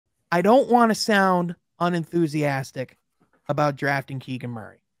I don't want to sound unenthusiastic about drafting Keegan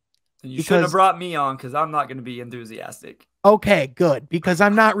Murray. You shouldn't have brought me on because I'm not going to be enthusiastic. Okay, good, because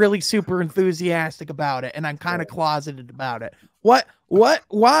I'm not really super enthusiastic about it, and I'm kind of closeted about it.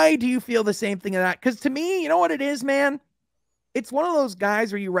 Why do you feel the same thing of that? Because to me, you know what it is, man? It's one of those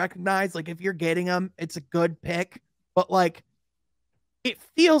guys where you recognize, like, if you're getting him, it's a good pick, but, like, it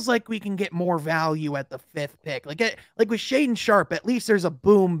feels like we can get more value at the 5th pick. Like with Shaedon Sharpe, at least there's a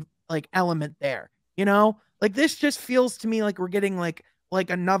boom, like, element there, you know? Like, this just feels to me like we're getting, like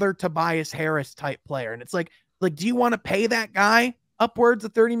another Tobias Harris type player, and it's like, do you want to pay that guy upwards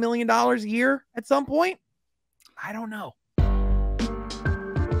of $30 million a year at some point? I don't know.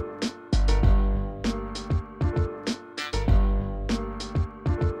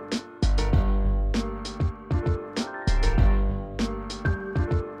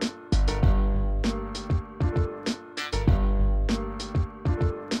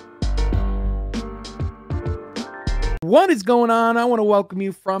 What is going on? I want to welcome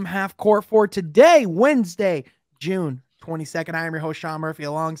you from Half Court for today, Wednesday, June 22nd. I am your host, Sean Murphy,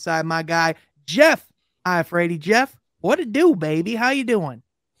 alongside my guy, Jeff I-Frady. Jeff, what it do, baby? How you doing?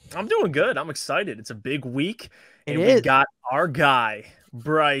 I'm doing good. I'm excited. It's a big week. We got our guy,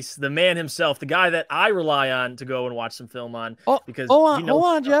 Bryce, the man himself, the guy that I rely on to go and watch some film on. Because hold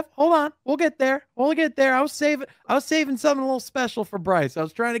on, Jeff. Hold on. We'll get there. I was saving something a little special for Bryce. I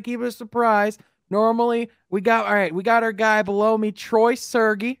was trying to keep it a surprise. Normally, we got our guy below me, Troy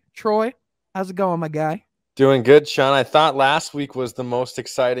Sergey. Troy, how's it going, my guy? Doing good, Sean. I thought last week was the most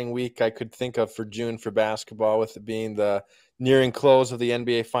exciting week I could think of for June for basketball, with it being the nearing close of the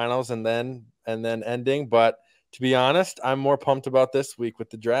NBA Finals and then ending. But to be honest, I'm more pumped about this week with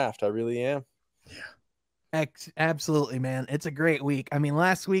the draft. I really am. Yeah. Absolutely, man. It's a great week. I mean,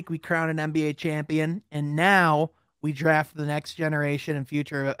 last week we crowned an NBA champion, and now we draft the next generation and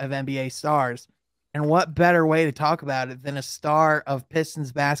future of NBA stars. And what better way to talk about it than a star of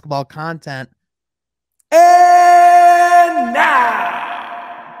Pistons basketball content? And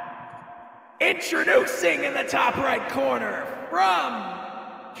now, introducing in the top right corner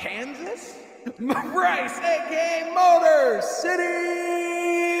from Kansas, Bryce, a.k.a.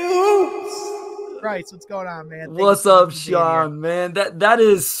 MotorCityHoops. Bryce, what's going on, man? What's up, Sean, man? That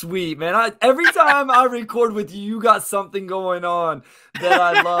is sweet, man. Every time I record with you, you got something going on that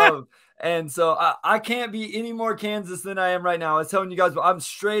I love. And so I can't be any more Kansas than I am right now. I was telling you guys, I'm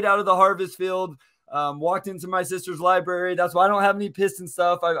straight out of the harvest field, walked into my sister's library. That's why I don't have any Piston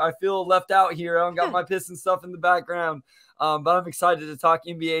stuff. I feel left out here. I don't got my Piston stuff in the background. But I'm excited to talk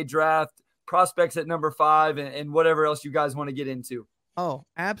NBA draft, prospects at number 5, and whatever else you guys want to get into. Oh,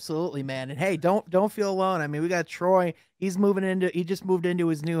 absolutely, man. And hey, don't feel alone. I mean, we got Troy. He just moved into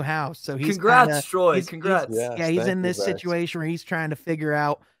his new house. So congrats, Troy. Congrats. He's in this situation where he's trying to figure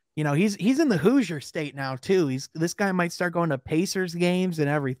out. You know, he's in the Hoosier state now too. This guy might start going to Pacers games and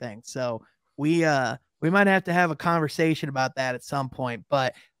everything. So we might have to have a conversation about that at some point.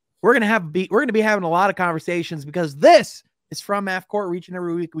 But we're gonna be having a lot of conversations, because this is From Half Court. Each and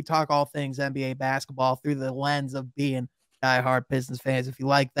every week we talk all things NBA basketball through the lens of being diehard Pistons fans. If you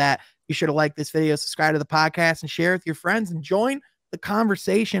like that, be sure to like this video, subscribe to the podcast, and share with your friends, and join the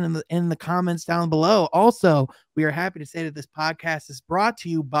conversation in the comments down below. Also, we are happy to say that this podcast is brought to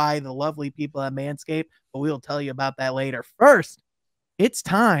you by the lovely people at Manscaped, but we'll tell you about that later. First, it's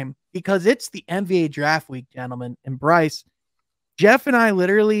time, because it's the NBA draft week, gentlemen. And Bryce, Jeff and I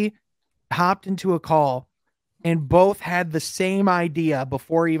literally hopped into a call and both had the same idea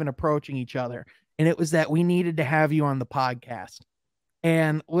before even approaching each other. And it was that we needed to have you on the podcast.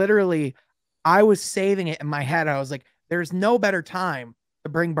 And literally, I was saving it in my head. I was like, there's no better time to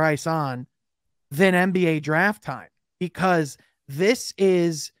bring Bryce on than NBA draft time, because this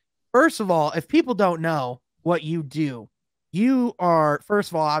is, first of all, if people don't know what you do, you are,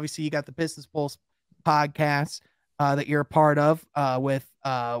 first of all, obviously you got the Pistons Pulse podcast that you're a part of with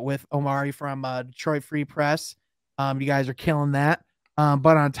Omari from Detroit Free Press. You guys are killing that.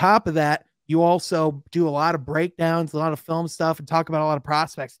 But on top of that, you also do a lot of breakdowns, a lot of film stuff, and talk about a lot of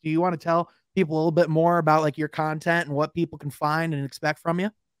prospects. Do you want to tell people a little bit more about like your content and what people can find and expect from you?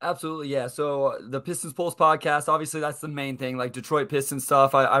 Absolutely. Yeah. So the Pistons Pulse podcast, obviously that's the main thing, like Detroit Pistons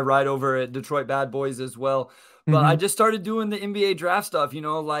stuff. I write over at Detroit Bad Boys as well. But I just started doing the NBA draft stuff,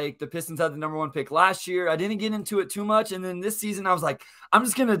 like the Pistons had the number 1 pick last year. I didn't get into it too much. And then this season I was like, I'm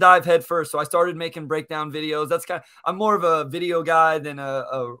just going to dive head first. So I started making breakdown videos. I'm more of a video guy than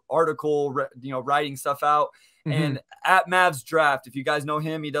a article, writing stuff out. And at Mavs Draft, if you guys know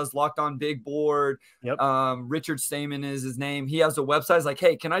him, he does Locked On Big Board. Yep. Richard Stamen is his name. He has a website. He's like,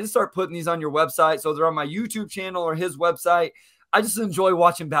 hey, can I just start putting these on your website? So they're on my YouTube channel or his website. I just enjoy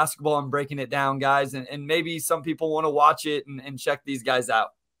watching basketball and breaking it down, guys. And maybe some people want to watch it and check these guys out.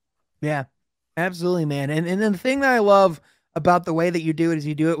 Yeah, absolutely, man. And then the thing that I love about the way that you do it is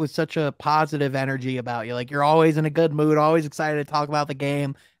you do it with such a positive energy about you. Like, you're always in a good mood, always excited to talk about the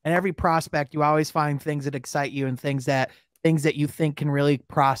game. And every prospect, you always find things that excite you and things that you think can really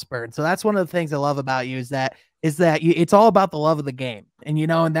prosper. And so that's one of the things I love about you is that it's all about the love of the game. And, you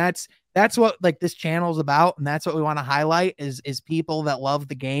know, and that's what like this channel is about. And that's what we want to highlight is people that love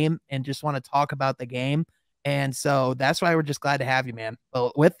the game and just want to talk about the game. And so that's why we're just glad to have you, man.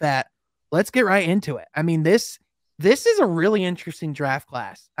 Well, with that, let's get right into it. I mean, this is a really interesting draft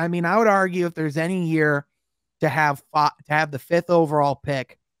class. I mean, I would argue if there's any year to have the 5th overall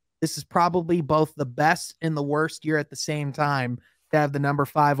pick, this is probably both the best and the worst year at the same time to have the number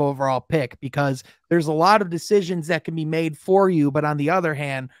 5 overall pick, because there's a lot of decisions that can be made for you. But on the other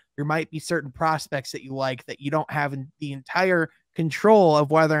hand, there might be certain prospects that you like that you don't have the entire control of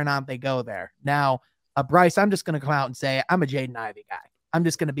whether or not they go there. Now, Bryce, I'm just going to come out and say I'm a Jaden Ivey guy. I'm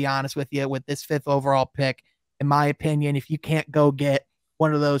just going to be honest with you. With this 5th overall pick, in my opinion, if you can't go get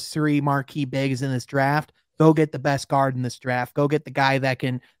one of those 3 marquee bigs in this draft, go get the best guard in this draft. Go get the guy that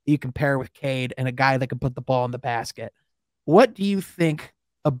you can pair with Cade and a guy that can put the ball in the basket. What do you think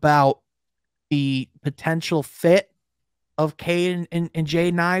about the potential fit of Cade and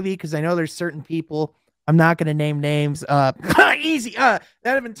Jaden Ivey? Because I know there's certain people, I'm not going to name names, easy, that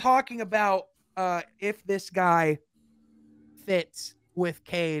have been talking about if this guy fits with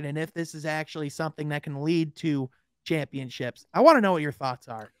Cade and if this is actually something that can lead to championships. I want to know what your thoughts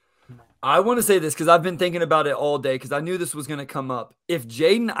are. I want to say this because I've been thinking about it all day because I knew this was going to come up. If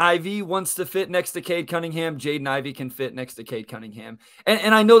Jaden Ivey wants to fit next to Cade Cunningham, Jaden Ivey can fit next to Cade Cunningham.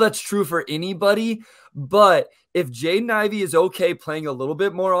 And I know that's true for anybody, but if Jaden Ivey is okay playing a little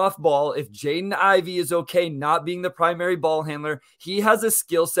bit more off ball, if Jaden Ivey is okay not being the primary ball handler, he has a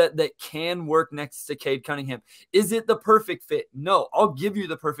skill set that can work next to Cade Cunningham. Is it the perfect fit? No, I'll give you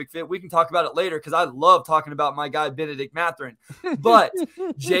the perfect fit. We can talk about it later because I love talking about my guy, Benedict Mathurin. But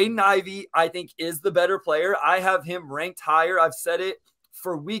Jaden Ivey, I think, is the better player. I have him ranked higher. I've said it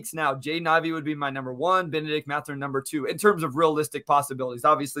for weeks now. Jaden Ivey would be my number 1, Benedict Mathurin number 2 in terms of realistic possibilities.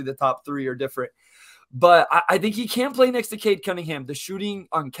 Obviously, the top 3 are different. But I think he can play next to Cade Cunningham. The shooting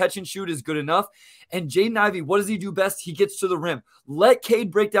on catch and shoot is good enough. And Jaden Ivey, what does he do best? He gets to the rim. Let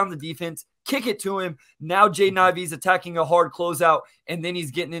Cade break down the defense, kick it to him. Now Jaden Ivey's attacking a hard closeout, and then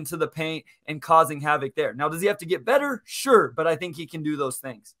he's getting into the paint and causing havoc there. Now, does he have to get better? Sure, but I think he can do those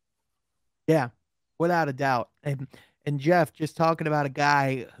things. Yeah, without a doubt. And Jeff, just talking about a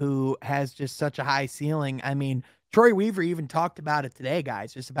guy who has just such a high ceiling. I mean, Troy Weaver even talked about it today,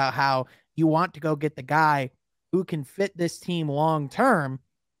 guys, just about how you want to go get the guy who can fit this team long term,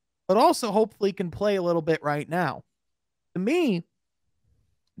 but also hopefully can play a little bit right now. To me,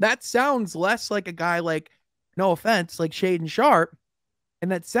 that sounds less like a guy like, no offense, like Shaedon Sharpe,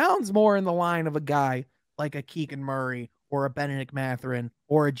 and that sounds more in the line of a guy like a Keegan Murray or a Benedict Mathurin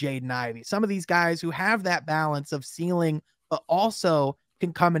or a Jaden Ivey. Some of these guys who have that balance of ceiling, but also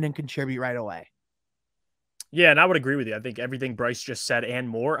can come in and contribute right away. Yeah, and I would agree with you. I think everything Bryce just said and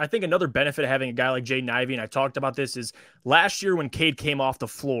more. I think another benefit of having a guy like Jaden Ivey, and I talked about this, is last year when Cade came off the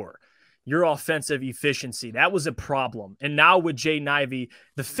floor, your offensive efficiency, that was a problem. And now with Jaden Ivey,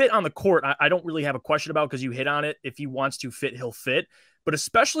 the fit on the court, I don't really have a question about because you hit on it. If he wants to fit, he'll fit. But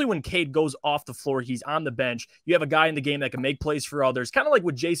especially when Cade goes off the floor, he's on the bench. You have a guy in the game that can make plays for others, kind of like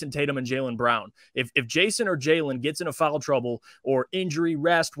with Jason Tatum and Jaylen Brown. If Jason or Jaylen gets into foul trouble or injury,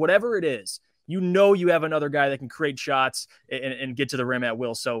 rest, whatever it is, you know you have another guy that can create shots and get to the rim at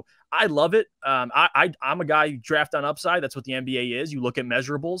will. So I love it. I'm a guy you draft on upside. That's what the NBA is. You look at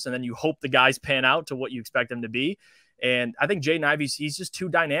measurables, and then you hope the guys pan out to what you expect them to be. And I think Jaden Ivey, he's just too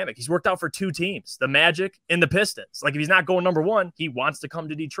dynamic. He's worked out for 2 teams, the Magic and the Pistons. Like, if he's not going number 1, he wants to come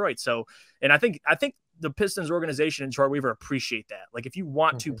to Detroit. So, and I think the Pistons organization and Troy Weaver appreciate that. Like, if you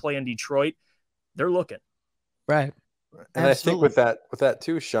want to play in Detroit, they're looking. Right. And absolutely. I think with that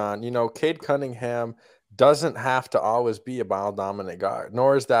too, Sean, you know, Cade Cunningham doesn't have to always be a ball dominant guard,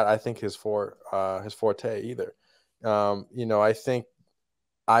 nor is that, I think, his forte either. You know, I think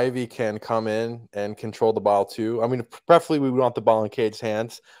Ivy can come in and control the ball too. I mean, preferably we want the ball in Cade's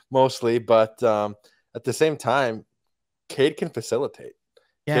hands mostly, but at the same time, Cade can facilitate.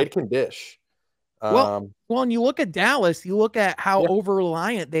 Yeah. Cade can dish. Well, and you look at Dallas, you look at how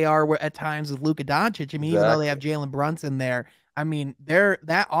over-reliant they are at times with Luka Doncic. I mean, even though they have Jalen Brunson there, I mean,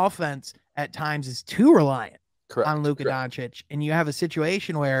 that offense at times is too reliant on Luka Doncic. And you have a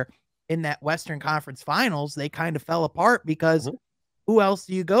situation where in that Western Conference Finals, they kind of fell apart because who else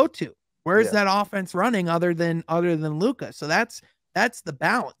do you go to? Where's that offense running other than Luka? So that's the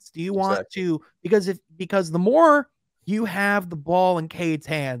balance. Do you want to, because the more you have the ball in Cade's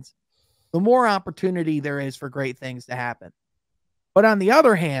hands, the more opportunity there is for great things to happen. But on the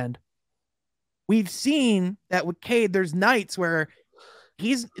other hand, we've seen that with Cade, there's nights where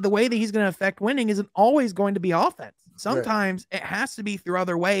the way that he's going to affect winning isn't always going to be offense. Sometimes it has to be through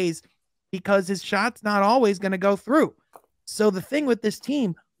other ways because his shot's not always going to go through. So the thing with this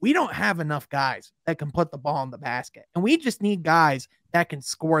team, we don't have enough guys that can put the ball in the basket. And we just need guys that can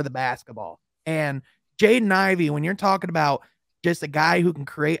score the basketball. And Jaden Ivey, when you're talking about just a guy who can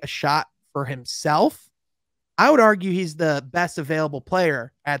create a shot for himself, I would argue he's the best available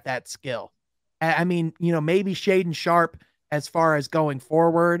player at that skill. I mean, maybe Shaedon Sharpe as far as going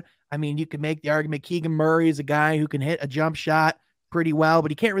forward. I mean, you could make the argument Keegan Murray is a guy who can hit a jump shot pretty well,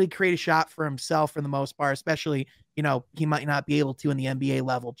 but he can't really create a shot for himself for the most part, especially, he might not be able to in the NBA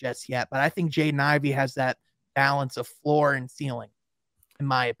level just yet. But I think Jaden Ivey has that balance of floor and ceiling, in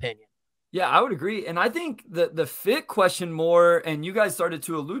my opinion. Yeah, I would agree. And I think the fit question more, and you guys started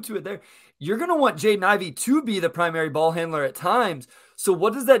to allude to it there, you're going to want Jaden Ivey to be the primary ball handler at times. So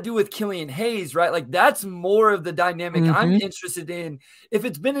what does that do with Killian Hayes, right? Like, that's more of the dynamic I'm interested in. If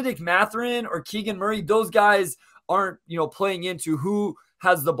it's Benedict Mathurin or Keegan Murray, those guys aren't, playing into who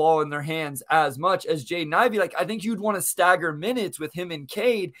has the ball in their hands as much as Jaden Ivey. Like, I think you'd want to stagger minutes with him and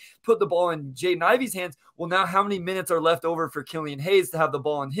Cade, put the ball in Jaden Ivey's hands. Well, now how many minutes are left over for Killian Hayes to have the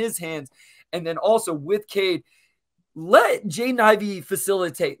ball in his hands? And then also with Cade, let Jaden Ivey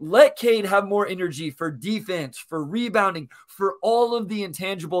facilitate. Let Cade have more energy for defense, for rebounding, for all of the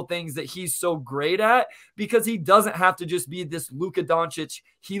intangible things that he's so great at, because he doesn't have to just be this Luka Doncic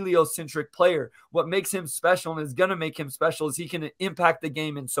heliocentric player. What makes him special and is going to make him special is he can impact the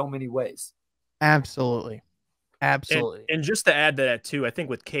game in so many ways. Absolutely. Absolutely. And just to add to that too, I think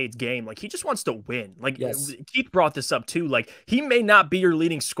with Cade's game, like, he just wants to win. Like, Keith brought this up too. Like, he may not be your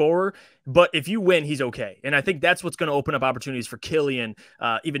leading scorer, but if you win, he's okay. And I think that's what's going to open up opportunities for Killian,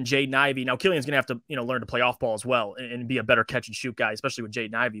 even Jaden Ivey. Now, Killian's going to have to, learn to play off ball as well and be a better catch and shoot guy, especially with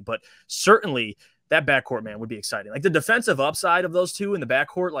Jaden Ivey. But certainly that backcourt, man, would be exciting. Like, the defensive upside of those two in the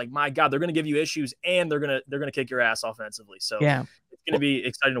backcourt, like, my God, they're going to give you issues and they're going to kick your ass offensively. So it's going to be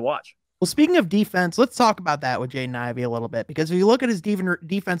exciting to watch. Well, speaking of defense, let's talk about that with Jaden Ivey a little bit, because if you look at his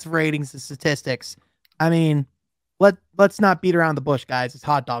defensive ratings and statistics, I mean, let's not beat around the bush, guys. It's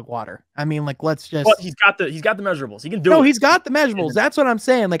hot dog water. I mean, like, let's just. But he's got the measurables. He can do it. No, he's got the measurables. That's what I'm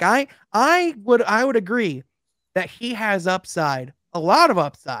saying. Like, I would agree that he has upside, a lot of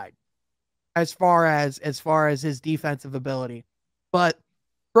upside, as far as his defensive ability. But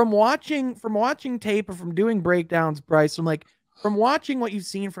from watching tape or from doing breakdowns, Bryce, I'm like, from watching what you've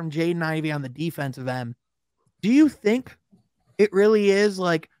seen from Jaden Ivey on the defensive end, do you think it really is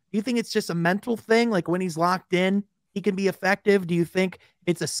like, do you think it's just a mental thing? Like, when he's locked in, he can be effective? Do you think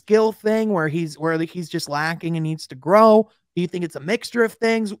it's a skill thing where he's just lacking and needs to grow? Do you think it's a mixture of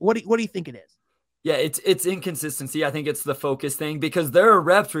things? What do you think it is? Yeah, it's inconsistency. I think it's the focus thing, because there are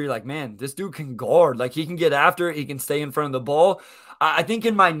reps where you're like, man, this dude can guard. Like, he can get after it. He can stay in front of the ball. I think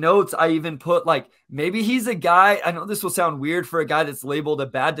in my notes, I even put, like, maybe he's a guy. I know this will sound weird for a guy that's labeled a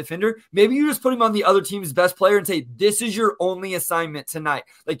bad defender. Maybe you just put him on the other team's best player and say, this is your only assignment tonight.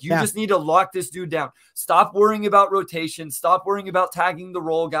 Like, you just need to lock this dude down. Stop worrying about rotation. Stop worrying about tagging the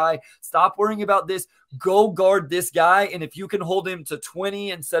roll guy. Stop worrying about this. Go guard this guy. And if you can hold him to 20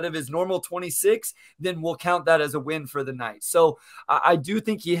 instead of his normal 26, then we'll count that as a win for the night. So I do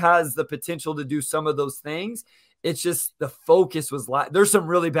think he has the potential to do some of those things. It's just the focus was there's some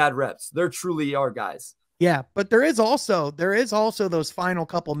really bad reps. There truly are, guys. Yeah, but there is also those final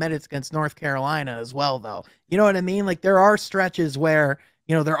couple minutes against North Carolina as well, though. You know what I mean? Like, there are stretches where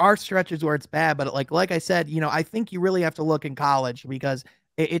it's bad, but like I said, I think you really have to look in college, because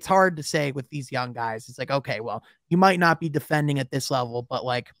it's hard to say with these young guys. It's like, okay, well, you might not be defending at this level, but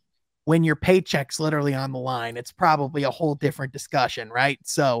like, when your paycheck's literally on the line, it's probably a whole different discussion, right?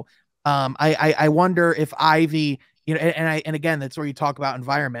 So I wonder if Ivy, and again, that's where you talk about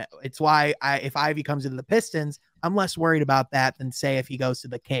environment. It's why if Ivy comes into the Pistons, I'm less worried about that than, say, if he goes to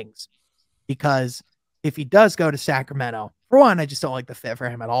the Kings, because if he does go to Sacramento, for one, I just don't like the fit for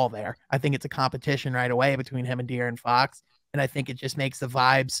him at all there. I think it's a competition right away between him and De'Aaron Fox, and I think it just makes the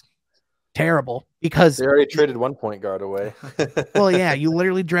vibes terrible, because they already traded one point guard away. Well, yeah, you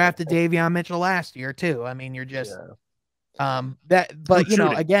literally drafted Davion Mitchell last year too. I mean, you're just but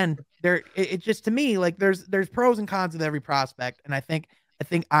again, it just, to me, like, there's pros and cons with every prospect, and I think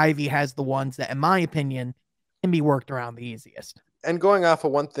Ivy has the ones that, in my opinion, can be worked around the easiest. And going off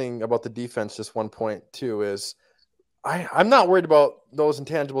of one thing about the defense, just one point too, is I'm not worried about those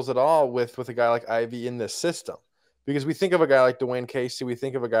intangibles at all with a guy like Ivy in this system, because we think of a guy like Dwayne Casey, we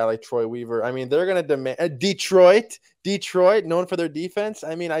think of a guy like Troy Weaver. I mean, they're going to demand Detroit, known for their defense.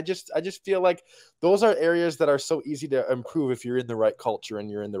 I mean, I just feel like those are areas that are so easy to improve if you're in the right culture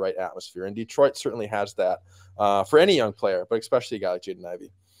and you're in the right atmosphere. And Detroit certainly has that for any young player, but especially a guy like Jaden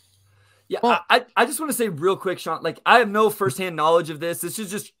Ivey. Yeah, well, I just want to say real quick, Sean, like I have no firsthand knowledge of this. This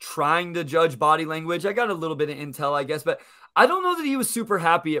is just trying to judge body language. I got a little bit of intel, I guess, but I don't know that he was super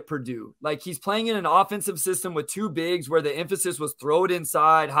happy at Purdue. Like he's playing in an offensive system with two bigs where the emphasis was throw it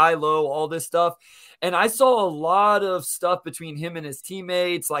inside, high, low, all this stuff. And I saw a lot of stuff between him and his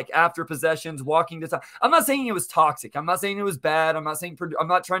teammates, like after possessions, walking to time. I'm not saying it was toxic. I'm not saying it was bad. I'm not saying Purdue. I'm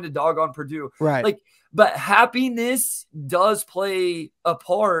not trying to dog on Purdue. Right. Like, but happiness does play a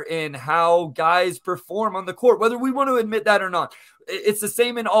part in how guys perform on the court, whether we want to admit that or not. It's the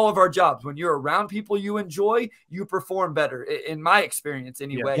same in all of our jobs. When you're around people you enjoy, you perform better, in my experience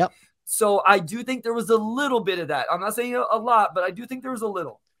anyway. Yep. So I do think there was a little bit of that. I'm not saying a lot, but I do think there was a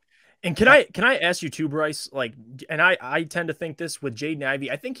little. And can I ask you too, Bryce? Like, and I tend to think this with Jaden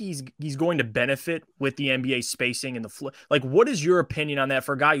Ivey. I think he's going to benefit with the NBA spacing and the flow. Like, what is your opinion on that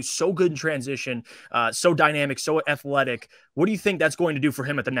for a guy who's so good in transition, so dynamic, so athletic? What do you think that's going to do for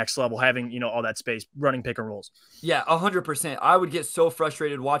him at the next level, having all that space, running pick and rolls? Yeah, 100%. I would get so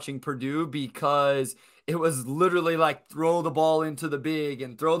frustrated watching Purdue because it was literally like throw the ball into the big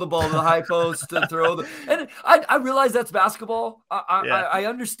and throw the ball to the high post to throw the. And I realize that's basketball. I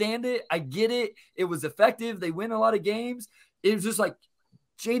understand it. I get it. It was effective. They win a lot of games. It was just like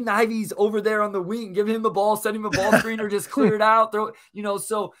Jaden Ivey's over there on the wing, giving him the ball, setting him a ball screen or just clear it out. Throw,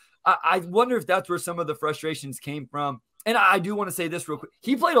 So I wonder if that's where some of the frustrations came from. And I do want to say this real quick.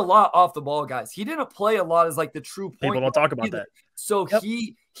 He played a lot off the ball, guys. He didn't play a lot as like the true point. People don't talk about that. So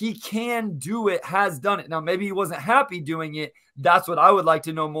he can do it, has done it. Now, maybe he wasn't happy doing it. That's what I would like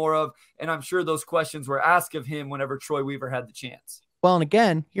to know more of. And I'm sure those questions were asked of him whenever Troy Weaver had the chance. Well, and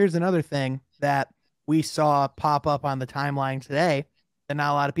again, here's another thing that we saw pop up on the timeline today that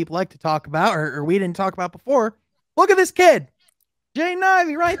not a lot of people like to talk about, or we didn't talk about before. Look at this kid, Jaden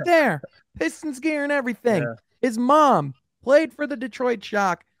Ivey, right there. Pistons gear and everything. Yeah. His mom played for the Detroit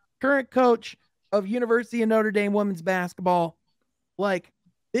Shock, current coach of University of Notre Dame women's basketball. Like,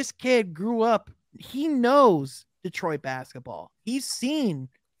 this kid grew up, he knows Detroit basketball. He's seen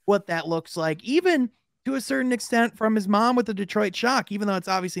what that looks like, even to a certain extent from his mom with the Detroit Shock, even though it's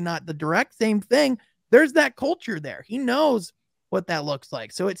obviously not the direct same thing. There's that culture there. He knows what that looks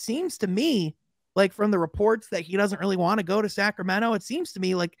like. So it seems to me, like from the reports that he doesn't really want to go to Sacramento, it seems to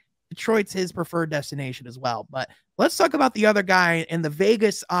me like Detroit's his preferred destination as well. But let's talk about the other guy and the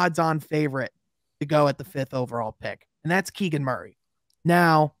Vegas odds-on favorite to go at the 5th overall pick, and that's Keegan Murray.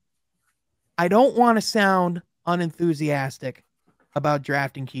 Now, I don't want to sound unenthusiastic about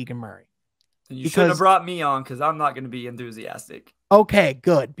drafting Keegan Murray. You shouldn't have brought me on because I'm not going to be enthusiastic. Okay,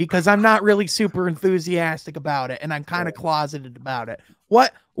 good, because I'm not really super enthusiastic about it, and I'm kind of closeted about it.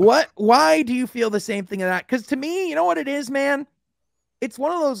 Why do you feel the same thing of that? Because to me, you know what it is, man? It's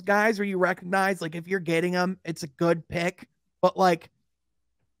one of those guys where you recognize, like, if you're getting him, it's a good pick, but like,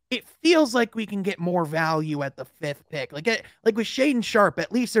 it feels like we can get more value at the 5th pick. Like with Shaedon Sharpe,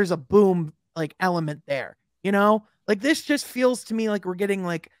 at least there's a boom like element there, like this just feels to me like we're getting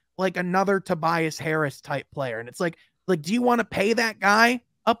like another Tobias Harris type player. And it's like, do you want to pay that guy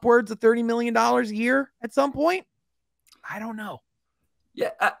upwards of $30 million a year at some point? I don't know.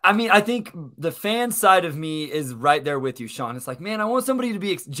 Yeah, I mean, I think the fan side of me is right there with you, Sean. It's like, man, I want somebody to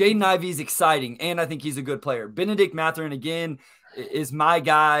be Jaden Ivey's exciting, and I think he's a good player. Benedict Mathurin, again, is my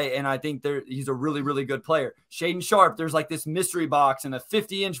guy, and I think he's a really, really good player. Shaedon Sharpe, there's like this mystery box and a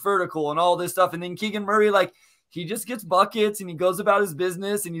 50-inch vertical and all this stuff. And then Keegan Murray, like, he just gets buckets and he goes about his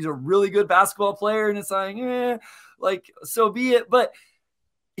business and he's a really good basketball player. And it's like, so be it. But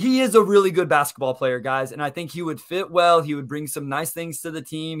he is a really good basketball player, guys. And I think he would fit well. He would bring some nice things to the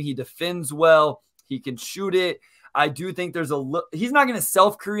team. He defends well. He can shoot it. I do think there's he's not going to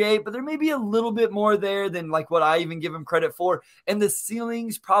self-create, but there may be a little bit more there than like what I even give him credit for. And the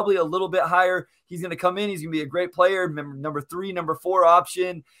ceiling's probably a little bit higher. He's going to come in. He's going to be a great player. Number 3, number 4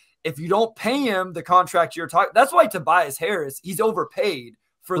 option. If you don't pay him the contract you're talking, that's why Tobias Harris, he's overpaid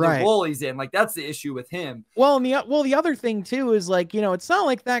for the role he's in. Like, that's the issue with him. Well, and the other thing too is like, it's not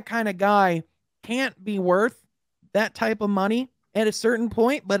like that kind of guy can't be worth that type of money at a certain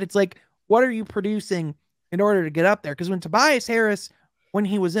point, but it's like, what are you producing in order to get up there? Because when Tobias Harris, when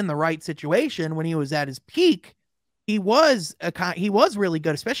he was in the right situation, when he was at his peak, he was really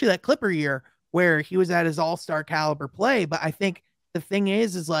good, especially that Clipper year where he was at his all-star caliber play. But I think the thing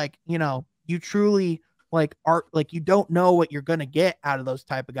is like, you truly like you don't know what you're going to get out of those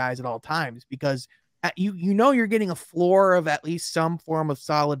type of guys at all times, because you know you're getting a floor of at least some form of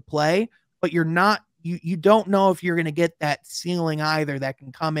solid play, but you don't know if you're going to get that ceiling either that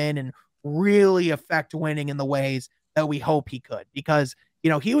can come in and really affect winning in the ways that we hope he could, because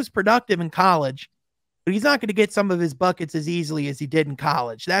he was productive in college, but he's not going to get some of his buckets as easily as he did in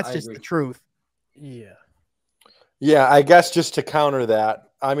college. That's just the truth. Yeah. Yeah, I guess just to counter that,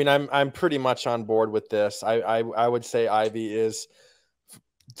 I mean, I'm pretty much on board with this. I would say Ivy is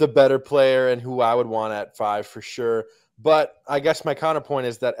the better player and who I would want at 5 for sure. But I guess my counterpoint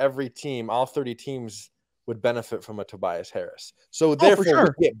is that every team, all 30 teams, would benefit from a Tobias Harris. So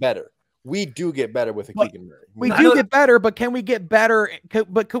therefore, we get better. We do get better with a Keegan Murray. We do get better, but can we get better?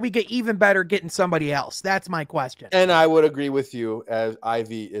 But could we get even better getting somebody else? That's my question. And I would agree with you, as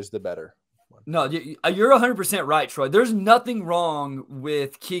Ivy is the better. No, you're 100% right, Troy. There's nothing wrong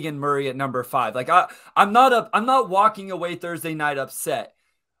with Keegan Murray at number 5. Like I'm not walking away Thursday night upset.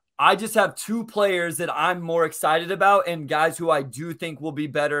 I just have 2 players that I'm more excited about, and guys who I do think will be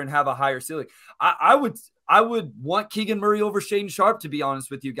better and have a higher ceiling. I would want Keegan Murray over Shaedon Sharpe, to be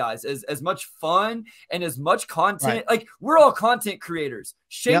honest with you guys. As much fun and as much content, like we're all content creators.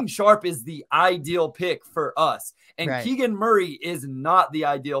 Shaedon Sharpe is the ideal pick for us, and Keegan Murray is not the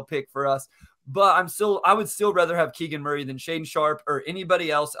ideal pick for us. But I would still rather have Keegan Murray than Shaedon Sharpe or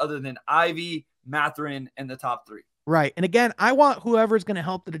anybody else other than Ivy, Mathurin, and the top 3. Right. And again, I want whoever's going to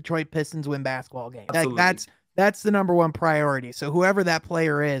help the Detroit Pistons win basketball games. That's the number one priority. So whoever that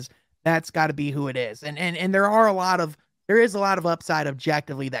player is, that's got to be who it is. And there is a lot of upside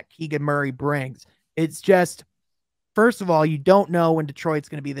objectively that Keegan Murray brings. It's just, first of all, you don't know when Detroit's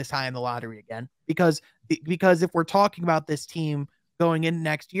going to be this high in the lottery again, because if we're talking about this team going in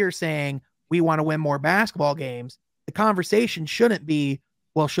next year saying we want to win more basketball games, the conversation shouldn't be,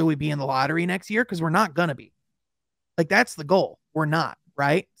 well, should we be in the lottery next year? Because we're not going to be. Like, that's the goal. We're not,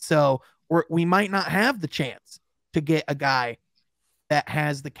 right? So we might not have the chance to get a guy that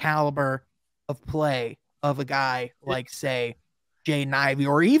has the caliber of play of a guy like, say, Jaden Ivey,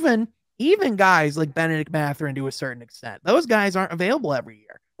 or even guys like Benedict Mathurin to a certain extent. Those guys aren't available every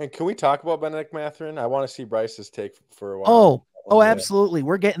year. And can we talk about Benedict Mathurin? I want to see Bryce's take for a while. Oh, absolutely.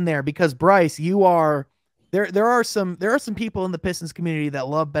 We're getting there, because Bryce, you are there are some people in the Pistons community that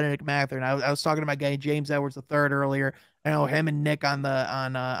love Benedict Mathurin. I was talking to my guy James Edwards III earlier. I know him and Nick on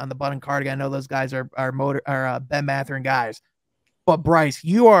the Button Cardigan. I know those guys are Ben Mathurin guys. But Bryce,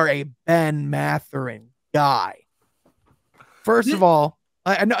 you are a Ben Mathurin guy. First of all,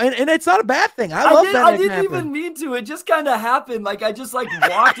 I know, and it's not a bad thing. I didn't even mean to. It just kind of happened. Like, I just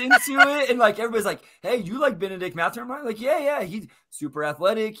walked into it, and everybody's like, "Hey, you like Benedict Mathurin?" I'm like, yeah. He's super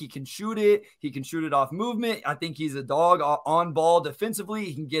athletic. He can shoot it. He can shoot it off movement. I think he's a dog on ball defensively.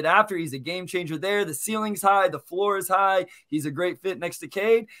 He can get after. He's a game changer there. The ceiling's high. The floor is high. He's a great fit next to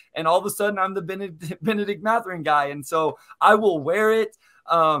Cade. And all of a sudden, I'm the Benedict Mathurin guy, and so I will wear it.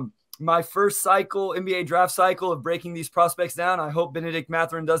 My first NBA draft cycle of breaking these prospects down, I hope Benedict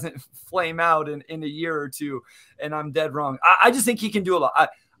Mathurin doesn't flame out in a year or two, and I'm dead wrong. I just think he can do a lot.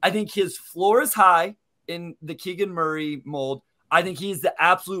 I think his floor is high in the Keegan Murray mold. I think he's the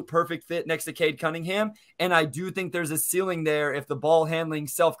absolute perfect fit next to Cade Cunningham, and I do think there's a ceiling there if the ball handling,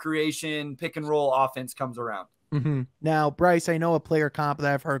 self-creation, pick-and-roll offense comes around. Mm-hmm. Now, Bryce, I know a player comp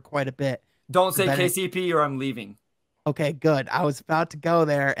that I've heard quite a bit. Don't say KCP or I'm leaving. Okay, good. I was about to go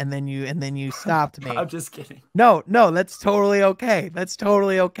there, and then you stopped me. I'm just kidding. No, that's totally okay. That's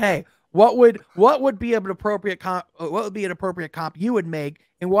totally okay. What would be an appropriate comp? What would be an appropriate comp you would make,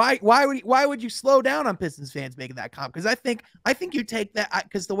 and why would you slow down on Pistons fans making that comp? Because I think you take that,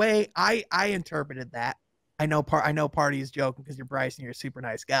 because the way I interpreted that, I know Party is joking because you're Bryce and you're a super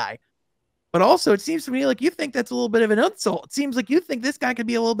nice guy, but also it seems to me like you think that's a little bit of an insult. It seems like you think this guy could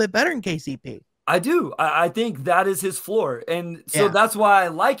be a little bit better than KCP. I do. I think that is his floor. And so that's why I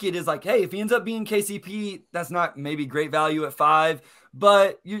like it, is like, hey, if he ends up being KCP, that's not maybe great value at 5,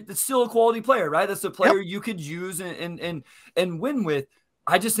 but it's still a quality player, right? That's a player you could use and win with.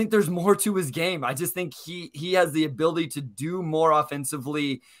 I just think there's more to his game. I just think he has the ability to do more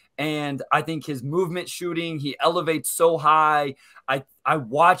offensively. And I think his movement shooting, he elevates so high. I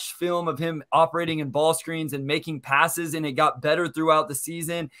watched film of him operating in ball screens and making passes, and it got better throughout the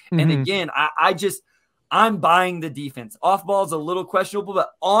season. Mm-hmm. And again, I'm buying the defense. Off ball is a little questionable,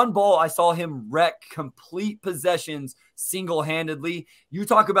 but on ball, I saw him wreck complete possessions single-handedly. You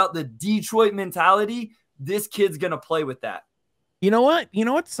talk about the Detroit mentality. This kid's going to play with that. You know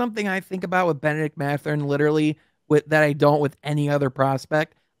what? Something I think about with Benedict Mathurin, literally, that I don't with any other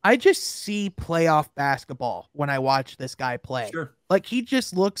prospect. I just see playoff basketball when I watch this guy play. Sure. Like, he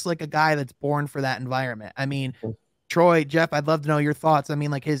just looks like a guy that's born for that environment. I mean, Troy, Jeff, I'd love to know your thoughts. I mean,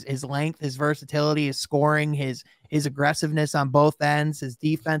 like his length, his versatility, his scoring, his aggressiveness on both ends, his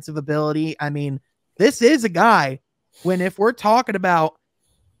defensive ability. I mean, this is a guy if we're talking about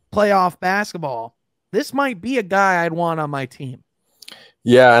playoff basketball, this might be a guy I'd want on my team.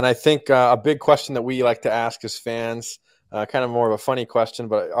 Yeah, and I think a big question that we like to ask as fans, kind of more of a funny question,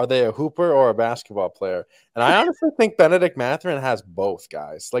 but are they a hooper or a basketball player? And I honestly think Benedict Mathurin has both,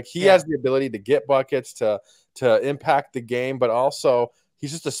 guys. Like, he has the ability to get buckets, to impact the game, but also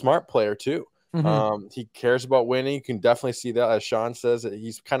he's just a smart player too. He cares about winning. You can definitely see that, as Sean says, that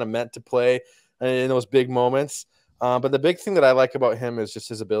he's kind of meant to play in those big moments. But the big thing that I like about him is just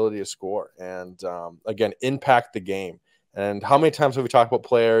his ability to score and, again, impact the game. And how many times have we talked about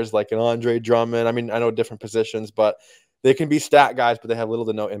players like an Andre Drummond? I mean, I know different positions, but they can be stat guys, but they have little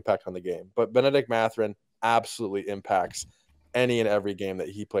to no impact on the game. But Benedict Mathurin absolutely impacts any and every game that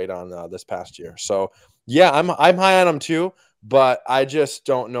he played on this past year. So, yeah, I'm high on him too, but I just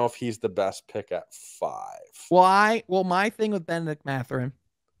don't know if he's the best pick at 5. Well, my thing with Benedict Mathurin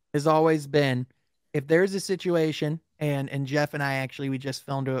has always been, if there's a situation, and Jeff and I actually, we just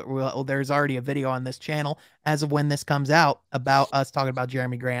filmed it. Well, there's already a video on this channel as of when this comes out about us talking about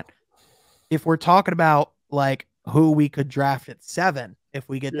Jeremy Grant. If we're talking about like who we could draft at 7, if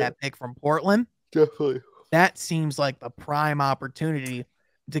we get that pick from Portland, definitely, that seems like the prime opportunity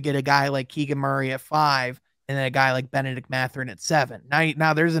to get a guy like Keegan Murray at 5 and then a guy like Benedict Mathurin at 7.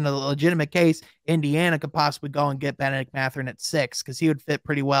 Now there's a legitimate case Indiana could possibly go and get Benedict Mathurin at 6 because he would fit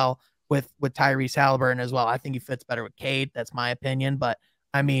pretty well with Tyrese Halliburton as well. I think he fits better with Cade. That's my opinion. But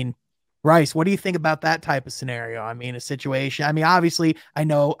I mean, Bryce, what do you think about that type of scenario? I mean, a situation. I mean, obviously, I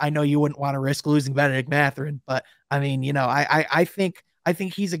know you wouldn't want to risk losing Benedict Mathurin, but I mean, you know, I think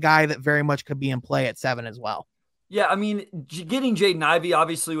he's a guy that very much could be in play at 7 as well. Yeah, I mean, getting Jaden Ivey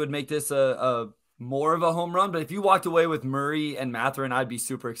obviously would make this a more of a home run, but if you walked away with Murray and Mathurin, I'd be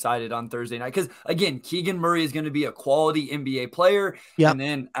super excited on Thursday night because, again, Keegan Murray is going to be a quality NBA player. Yep. And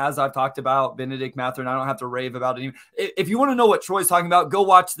then, as I've talked about, Benedict Mathurin, I don't have to rave about it. If you want to know what Troy's talking about, go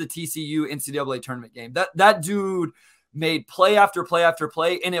watch the TCU NCAA tournament game. That dude made play after play after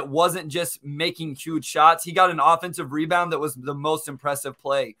play, and it wasn't just making huge shots. He got an offensive rebound that was the most impressive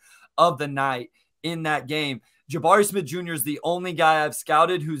play of the night in that game. Jabari Smith Jr. is the only guy I've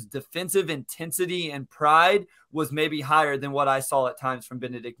scouted whose defensive intensity and pride was maybe higher than what I saw at times from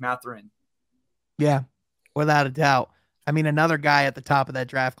Benedict Mathurin. Yeah, without a doubt. I mean, another guy at the top of that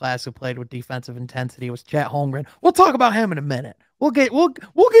draft class who played with defensive intensity was Chet Holmgren. We'll talk about him in a minute. We'll get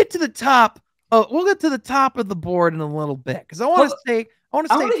to the top. We'll get to the top of the board in a little bit because I want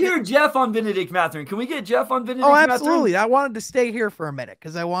to hear Jeff on Benedict Mathurin. Can we get Jeff on Benedict Mathurin? Oh, absolutely. I wanted to stay here for a minute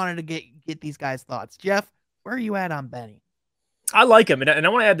because I wanted to get these guys' thoughts. Jeff, where are you at on Benny? I like him, and I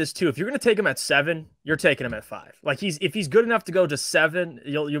want to add this too. If you're going to take him at 7, you're taking him at 5. Like if he's good enough to go to 7,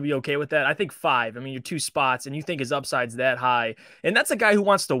 you'll be okay with that. I think 5. I mean, you're 2 spots, and you think his upside's that high, and that's a guy who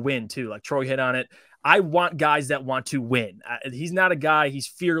wants to win too. Like Troy hit on it. I want guys that want to win. He's not a guy. He's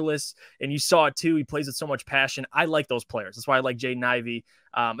fearless, and you saw it too. He plays with so much passion. I like those players. That's why I like Jaden Ivey,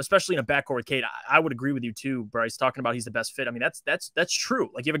 especially in a backcourt with Cade. I would agree with you too, Bryce, talking about he's the best fit. I mean, that's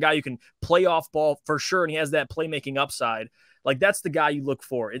true. Like you have a guy who can play off ball for sure, and he has that playmaking upside. Like that's the guy you look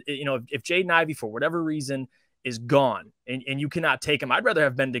for. If Jaden Ivey for whatever reason is gone and you cannot take him, I'd rather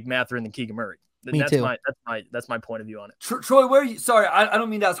have Benedict Mathurin than Keegan Murray. That's my point of view on it. Troy, where are you? Sorry, I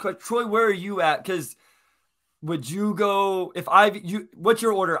don't mean to ask a question. Troy, where are you at? Because would you go if Ivy? What's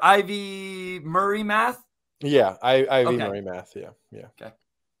your order? Ivy, Murray, Math? Yeah, Ivy, Murray, Math. Yeah. Okay.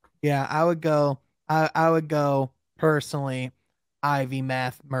 Yeah, I would go. I would go personally, Ivy,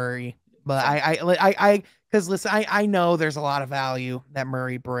 Math, Murray. But I because listen, I know there's a lot of value that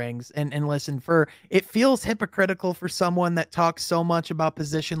Murray brings, and listen, it feels hypocritical for someone that talks so much about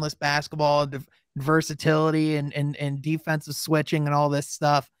positionless basketball, versatility, and defensive switching and all this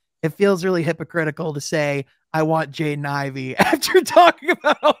stuff. It feels really hypocritical to say I want Jaden Ivey after talking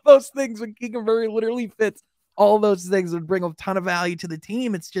about all those things when Keegan Murray literally fits all those things, would bring a ton of value to the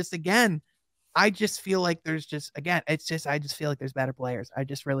team. It's just, again, I just feel like I just feel like there's better players. I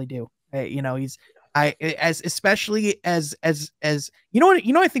just really do. Especially as I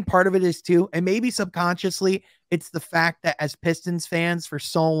think part of it is too, and maybe subconsciously, it's the fact that as Pistons fans for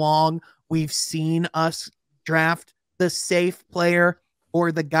so long, we've seen us draft the safe player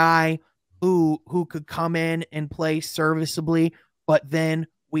or the guy who could come in and play serviceably, but then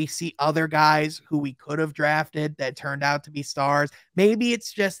we see other guys who we could have drafted that turned out to be stars. Maybe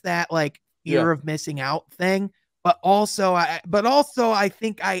it's just that like fear of missing out thing, But also I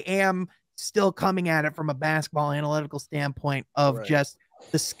think I am still coming at it from a basketball analytical standpoint of just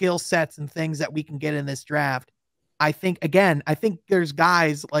the skill sets and things that we can get in this draft. I think there's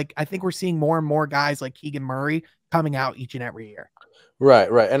guys like, I think we're seeing more and more guys like Keegan Murray coming out each and every year. Right.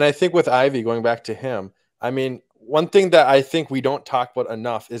 And I think with Ivy, going back to him, I mean, one thing that I think we don't talk about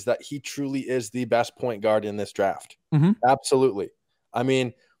enough is that he truly is the best point guard in this draft. Absolutely. I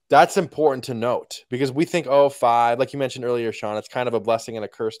mean, that's important to note because we think, 5, like you mentioned earlier, Sean, it's kind of a blessing and a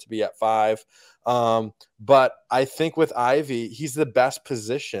curse to be at 5. But I think with Ivy, he's the best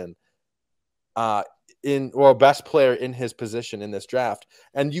position best player in his position in this draft.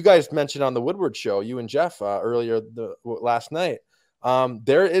 And you guys mentioned on the Woodward show, you and Jeff earlier last night,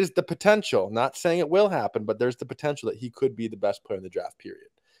 there is the potential, not saying it will happen, but there's the potential that he could be the best player in the draft period.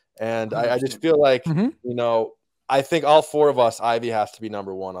 And I just feel like, I think all 4 of us, Ivy has to be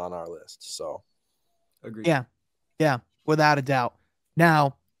number 1 on our list. So agreed. Yeah, without a doubt.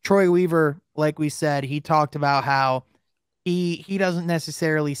 Now, Troy Weaver, like we said, he talked about how he doesn't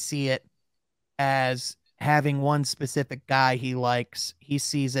necessarily see it as having one specific guy he likes. He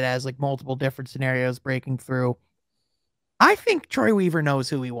sees it as like multiple different scenarios breaking through. I think Troy Weaver knows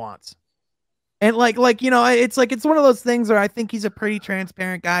who he wants. And it's one of those things where I think he's a pretty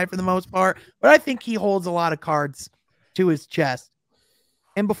transparent guy for the most part, but I think he holds a lot of cards to his chest.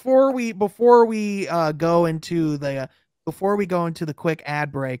 And before we go into the quick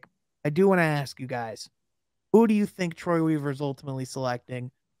ad break, I do want to ask you guys, who do you think Troy Weaver is ultimately selecting?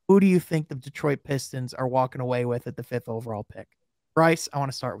 Who do you think the Detroit Pistons are walking away with at the 5th overall pick? Bryce, I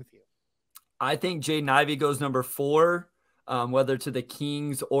want to start with you. I think Jaden Ivey goes number 4, whether to the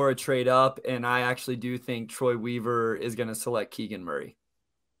Kings or a trade up. And I actually do think Troy Weaver is going to select Keegan Murray.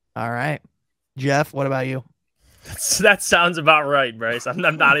 All right. Jeff, what about you? That sounds about right, Bryce. I'm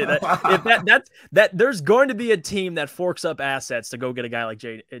not that there's going to be a team that forks up assets to go get a guy like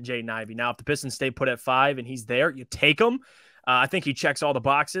Jaden Ivey. Now, if the Pistons stay put at 5 and he's there, you take him. I think he checks all the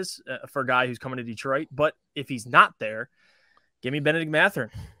boxes for a guy who's coming to Detroit. But if he's not there, give me Benedict Mathurin.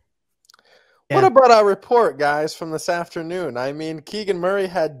 Yeah. What about our report, guys, from this afternoon? I mean, Keegan Murray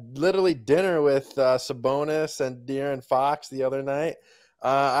had literally dinner with Sabonis and De'Aaron Fox the other night.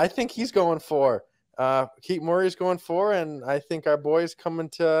 I think he's going 4. Keegan Murray's going 4, and I think our boy's coming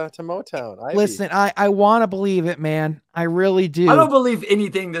to Motown. Ivy. Listen, I want to believe it, man. I really do. I don't believe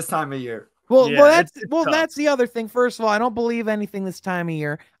anything this time of year. That's the other thing. First of all, I don't believe anything this time of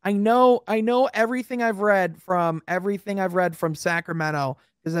year. I know everything I've read from Sacramento,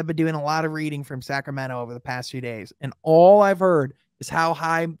 because I've been doing a lot of reading from Sacramento over the past few days. And all I've heard is how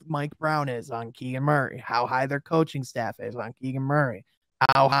high Mike Brown is on Keegan Murray, how high their coaching staff is on Keegan Murray,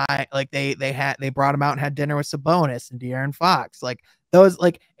 how high, like they brought him out and had dinner with Sabonis and De'Aaron Fox. Like those,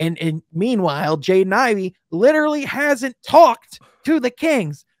 like, and meanwhile, Jaden Ivey literally hasn't talked to the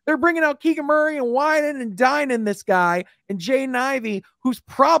Kings. They're bringing out Keegan Murray and whining and dining this guy, and Jaden Ivey, who's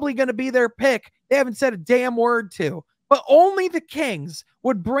probably going to be their pick, they haven't said a damn word to. But only the Kings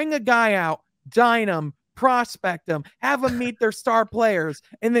would bring a guy out, dine him, prospect him, have him meet their star players,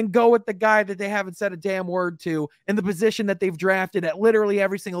 and then go with the guy that they haven't said a damn word to in the position that they've drafted at literally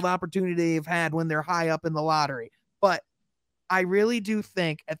every single opportunity they've had when they're high up in the lottery. But I really do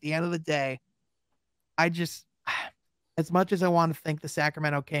think at the end of the day, as much as I want to think the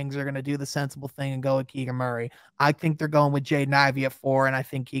Sacramento Kings are going to do the sensible thing and go with Keegan Murray, I think they're going with Jaden Ivey at 4, and I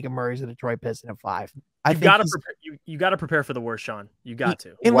think Keegan Murray's a Detroit Piston at 5. You got to prepare for the worst, Sean. You got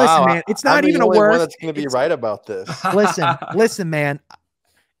to. And listen, man, it's not even a worst. That's going to be right about this. Listen, man.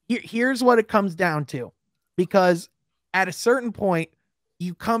 Here's what it comes down to, because at a certain point,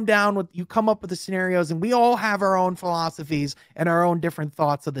 you come up with the scenarios, and we all have our own philosophies and our own different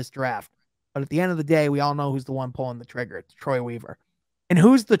thoughts of this draft. But at the end of the day, we all know who's the one pulling the trigger. It's Troy Weaver. And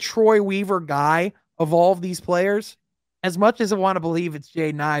who's the Troy Weaver guy of all of these players? As much as I want to believe it's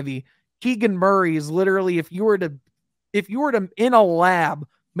Jaden Ivey, Keegan Murray is literally, if you were to in a lab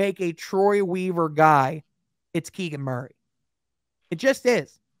make a Troy Weaver guy, it's Keegan Murray. It just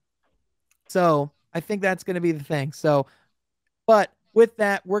is. So I think that's going to be the thing. So, but with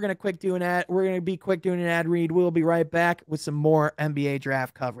that, we're going to be quick doing an ad read. We'll be right back with some more NBA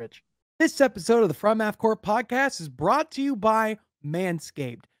draft coverage. This episode of the From Half Court podcast is brought to you by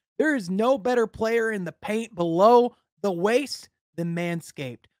Manscaped. There is no better player in the paint below the waist than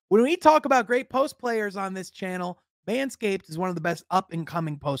Manscaped. When we talk about great post players on this channel, Manscaped is one of the best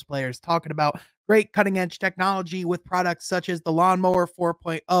up-and-coming post players, talking about great cutting-edge technology with products such as the Lawnmower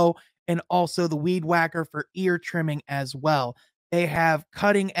 4.0 and also the Weed Whacker for ear trimming as well. They have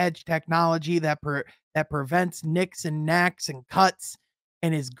cutting-edge technology that prevents nicks and knacks and cuts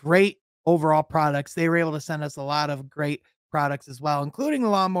and is great overall products. They were able to send us a lot of great products as well, including the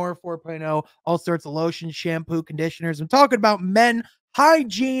Lawnmower 4.0, all sorts of lotion, shampoo, conditioners. I'm talking about men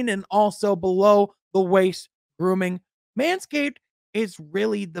hygiene and also below the waist grooming. Manscaped is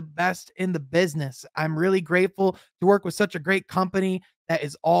really the best in the business. I'm really grateful to work with such a great company that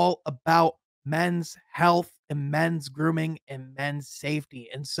is all about men's health and men's grooming and men's safety.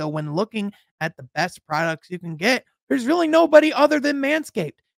 And so when looking at the best products you can get, there's really nobody other than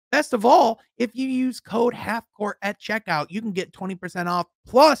Manscaped. Best of all, if you use code HALFCOURT at checkout, you can get 20% off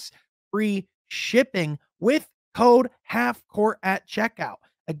plus free shipping with code HALFCOURT at checkout.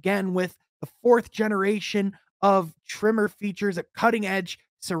 Again, with the 4th generation of trimmer features, a cutting edge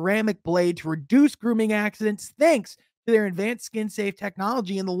ceramic blade to reduce grooming accidents thanks to their advanced skin safe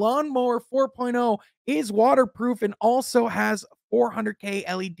technology. And the Lawnmower 4.0 is waterproof and also has 400K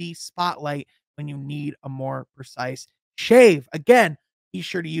LED spotlight when you need a more precise shave. Again, be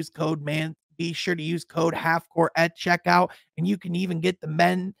sure to use code HALFCOURT at checkout, and you can even get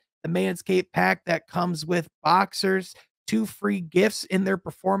the Manscaped pack that comes with boxers, 2 free gifts in their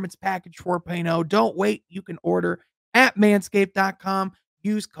Performance Package 4.0. Don't wait. You can order at manscaped.com.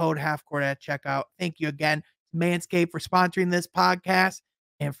 Use code HALFCOURT at checkout. Thank you again to Manscaped for sponsoring this podcast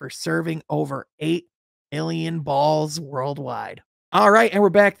and for serving over 8 million balls worldwide. All right, and we're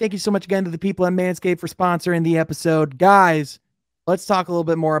back. Thank you so much again to the people at Manscaped for sponsoring the episode. Guys, let's talk a little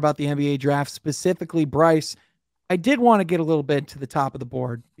bit more about the NBA draft, specifically Bryce. I did want to get a little bit to the top of the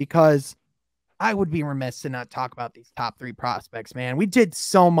board because I would be remiss to not talk about these top 3 prospects, man. We did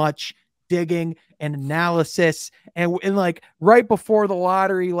so much digging and analysis and like right before the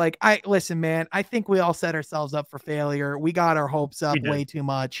lottery, like listen, man, I think we all set ourselves up for failure. We got our hopes up way too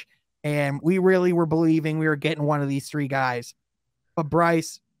much, and we really were believing we were getting one of these 3 guys. But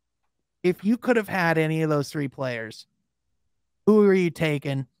Bryce, if you could have had any of those 3 players, who were you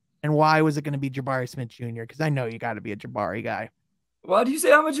taking, and why was it going to be Jabari Smith Jr.? Because I know you got to be a Jabari guy. Why do you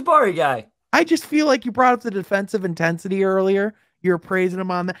say I'm a Jabari guy? I just feel like you brought up the defensive intensity earlier. You're praising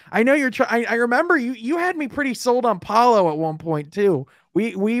him on that. I know you're trying. I remember you had me pretty sold on Paulo at one point too.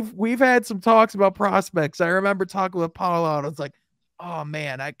 We've had some talks about prospects. I remember talking with Paulo, and I was like, oh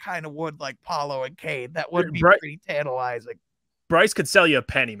man, I kind of would like Paulo and Cade. That would be pretty tantalizing. Bryce could sell you a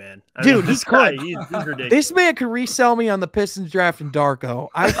penny, man. Dude, he's ridiculous. This man could resell me on the Pistons draft in Darko.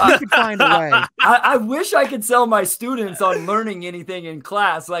 I could find a way. I wish I could sell my students on learning anything in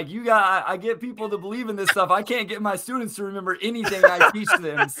class. Like I get people to believe in this stuff. I can't get my students to remember anything I teach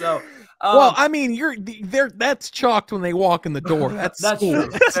them. So, well, I mean, that's chalked when they walk in the door. That's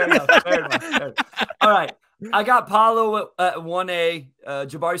true. Fair enough. All right. I got Paulo at 1A,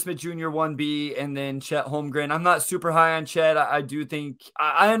 Jabari Smith Jr. 1B, and then Chet Holmgren. I'm not super high on Chet. I do think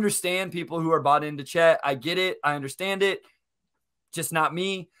I understand people who are bought into Chet. I get it. I understand it. Just not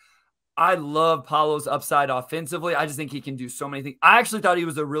me. I love Paulo's upside offensively. I just think he can do so many things. I actually thought he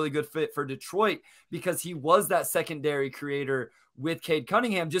was a really good fit for Detroit because he was that secondary creator with Cade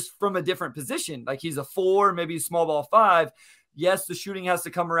Cunningham, just from a different position. Like he's a 4, maybe a small ball 5. Yes, the shooting has to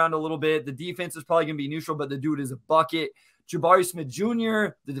come around a little bit. The defense is probably going to be neutral, but the dude is a bucket. Jabari Smith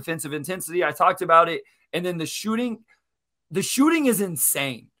Jr., the defensive intensity, I talked about it. And then the shooting is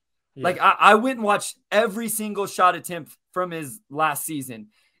insane. Yeah. Like I went and watched every single shot attempt from his last season.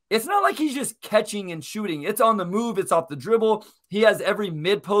 It's not like he's just catching and shooting. It's on the move. It's off the dribble. He has every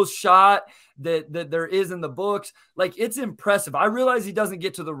mid-post shot that there is in the books. Like, it's impressive. I realize he doesn't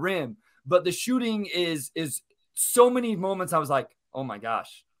get to the rim, but the shooting is so many moments I was like, oh my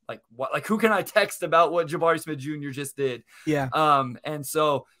gosh, like what? Like, who can I text about what Jabari Smith Jr. just did? Yeah. And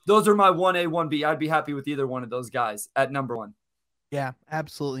so those are my 1A, 1B. I'd be happy with either one of those guys at number 1. Yeah,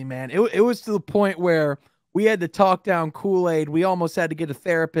 absolutely, man. It was to the point where we had to talk down Kool-Aid. We almost had to get a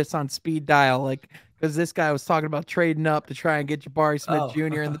therapist on speed dial, like, because this guy was talking about trading up to try and get Jabari Smith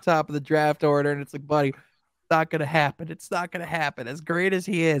Jr. in the top of the draft order. And it's like, buddy, it's not going to happen. It's not going to happen. As great as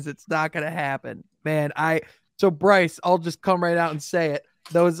he is, it's not going to happen, man. So Bryce, I'll just come right out and say it.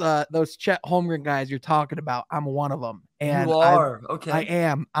 Those Chet Holmgren guys you're talking about, I'm one of them. And you are. Okay. I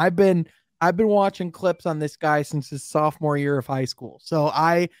am. I've been watching clips on this guy since his sophomore year of high school. So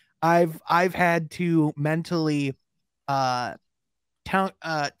I've had to mentally tug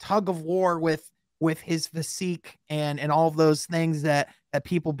of war with his physique and all of those things that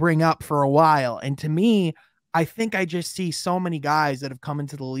people bring up for a while. And to me, I think I just see so many guys that have come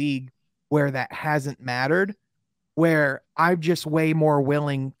into the league where that hasn't mattered, where I'm just way more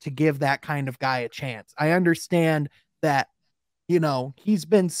willing to give that kind of guy a chance. I understand that, he's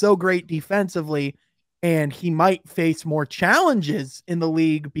been so great defensively and he might face more challenges in the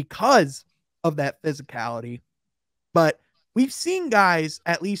league because of that physicality. But we've seen guys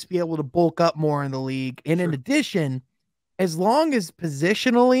at least be able to bulk up more in the league. And in addition, as long as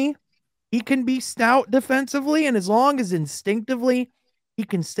positionally he can be stout defensively, and as long as instinctively he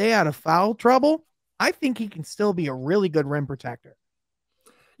can stay out of foul trouble, I think he can still be a really good rim protector.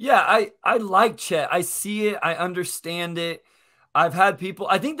 Yeah, I like Chet. I see it. I understand it. I've had people,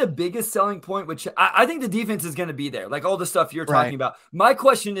 I think the biggest selling point, which I think the defense is going to be there, like all the stuff you're talking about. My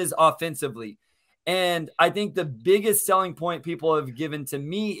question is offensively. And I think the biggest selling point people have given to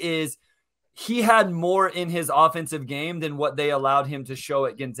me is he had more in his offensive game than what they allowed him to show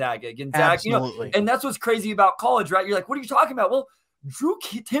at Gonzaga. Absolutely. And that's what's crazy about college, right? You're like, what are you talking about? Well, Drew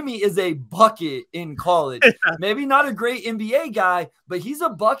Timme is a bucket in college. Maybe not a great NBA guy, but he's a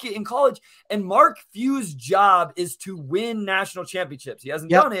bucket in college. And Mark Few's job is to win national championships. He hasn't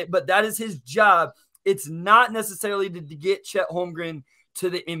done it, but that is his job. It's not necessarily to get Chet Holmgren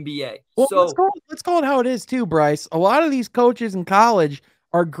to the NBA. Well, so let's call it how it is too, Bryce. A lot of these coaches in college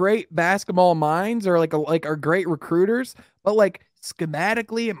are great basketball minds or are great recruiters, but like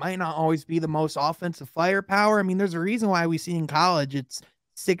schematically, it might not always be the most offensive firepower. I mean, there's a reason why we see in college it's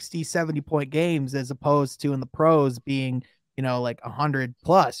 60, 70-point games as opposed to in the pros being, like 100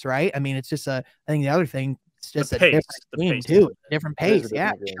 plus, right? I mean, it's just I think the other thing, it's just a different game too. Different pace.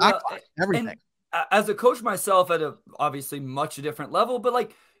 Yeah. Everything. As a coach myself at a obviously much different level, but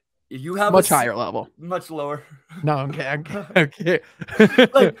like you have much higher level, much lower. No, okay.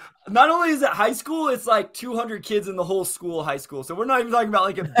 Like not only is it high school, it's like 200 kids in the whole school, high school. So we're not even talking about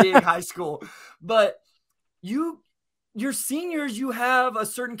like a big high school, but your seniors, you have a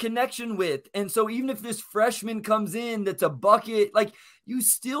certain connection with. And so even if this freshman comes in, that's a bucket, like you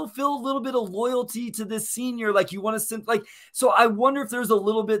still feel a little bit of loyalty to this senior. Like you want to send, like, so I wonder if there's a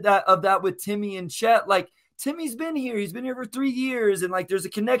little bit of that with Timme and Chet. Like Timmy's been here. He's been here for 3 years. And like, there's a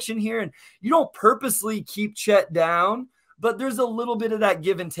connection here, and you don't purposely keep Chet down, but there's a little bit of that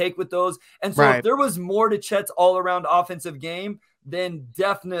give and take with those. And so if there was more to Chet's all around offensive game, then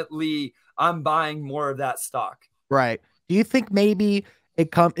definitely I'm buying more of that stock. Right. Do you think maybe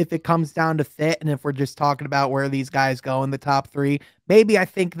if it comes down to fit, and if we're just talking about where these guys go in the top 3, maybe I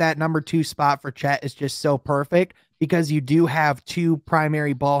think that number 2 spot for Chet is just so perfect because you do have 2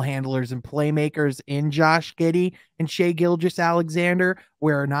 primary ball handlers and playmakers in Josh Giddey and Shai Gilgeous-Alexander,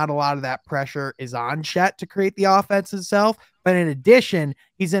 where not a lot of that pressure is on Chet to create the offense itself. But in addition,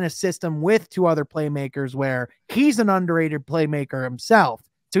 he's in a system with 2 other playmakers where he's an underrated playmaker himself.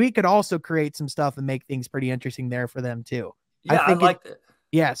 So he could also create some stuff and make things pretty interesting there for them too. Yeah, I like it.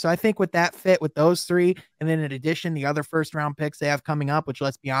 Yeah, so I think with that fit with those 3, and then in addition, the other first-round picks they have coming up, which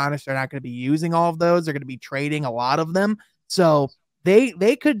let's be honest, they're not going to be using all of those. They're going to be trading a lot of them. So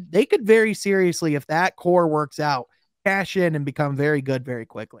they could very seriously, if that core works out, cash in and become very good very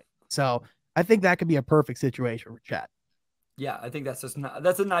quickly. So I think that could be a perfect situation for Chet. Yeah, I think that's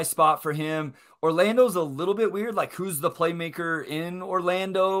a nice spot for him. Orlando's a little bit weird. Like, who's the playmaker in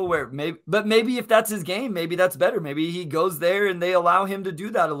Orlando? Maybe if that's his game, maybe that's better. Maybe he goes there and they allow him to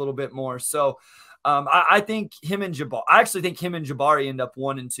do that a little bit more. So I think him and Jabari end up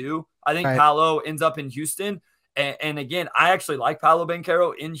 1 and 2. I think Paolo ends up in Houston. And again, I actually like Paolo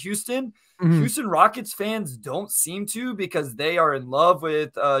Banchero in Houston. Mm-hmm. Houston Rockets fans don't seem to, because they are in love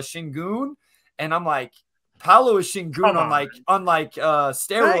with Şengün. And I'm like, Paolo is Şengün on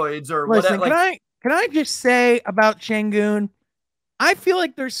steroids or whatever. Can I just say about Şengün? I feel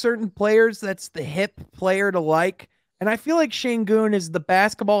like there's certain players that's the hip player to like, and I feel like Şengün is the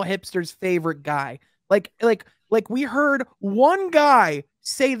basketball hipster's favorite guy. Like we heard one guy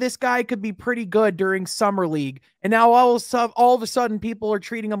say this guy could be pretty good during summer league, and now all of a sudden people are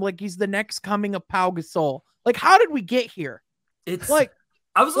treating him like he's the next coming of Pau Gasol. Like, how did we get here? It's like,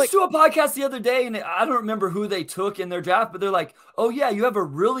 I was listening to a podcast the other day, and I don't remember who they took in their draft, but they're like, oh, yeah, you have a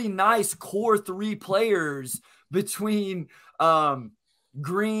really nice core 3 players between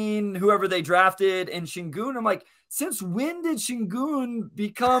Green, whoever they drafted, and Şengün. I'm like, since when did Şengün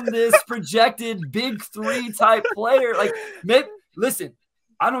become this projected big 3 type player? Like, listen,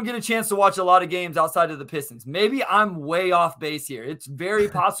 I don't get a chance to watch a lot of games outside of the Pistons. Maybe I'm way off base here. It's very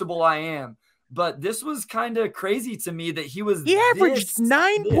possible I am. But this was kind of crazy to me that he averaged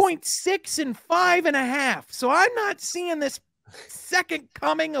 9.6 and 5.5. So I'm not seeing this second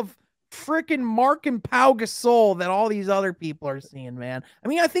coming of freaking Mark and Pau Gasol that all these other people are seeing, man. I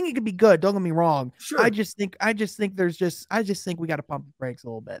mean, I think it could be good. Don't get me wrong. Sure. I just think we got to pump the brakes a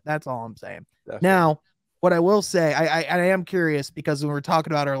little bit. That's all I'm saying. Definitely. Now, what I will say, I am curious, because when we're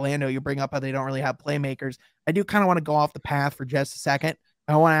talking about Orlando, you bring up how they don't really have playmakers. I do kind of want to go off the path for just a second.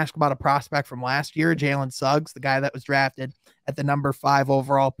 I want to ask about a prospect from last year, Jalen Suggs, the guy that was drafted at the number 5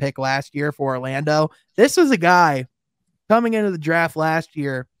 overall pick last year for Orlando. This was a guy coming into the draft last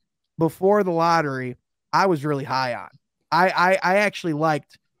year before the lottery, I was really high on. I actually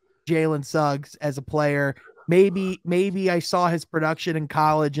liked Jalen Suggs as a player. Maybe I saw his production in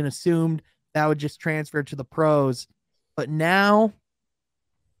college and assumed that would just transfer to the pros. But now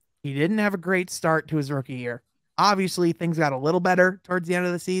he didn't have a great start to his rookie year. Obviously, things got a little better towards the end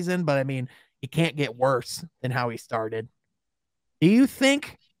of the season, but I mean, he can't get worse than how he started. Do you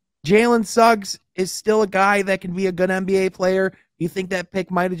think Jalen Suggs is still a guy that can be a good NBA player? Do you think that pick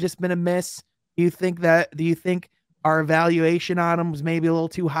might have just been a miss? Do you think our evaluation on him was maybe a little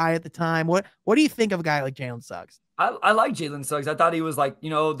too high at the time? What do you think of a guy like Jalen Suggs? I like Jalen Suggs. I thought he was like,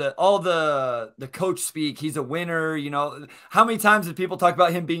 all the coach speak. He's a winner. How many times did people talk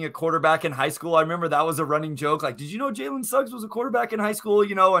about him being a quarterback in high school? I remember that was a running joke. Like, did you know Jalen Suggs was a quarterback in high school?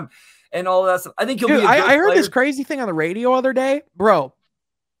 And all that stuff. I think he'll be a good I heard player. this crazy thing on the radio the other day. Bro,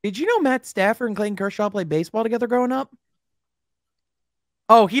 did you know Matt Stafford and Clayton Kershaw played baseball together growing up?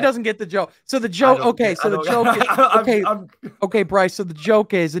 Oh, he doesn't get the joke. So the joke, okay. So the joke is, okay, Bryce. So the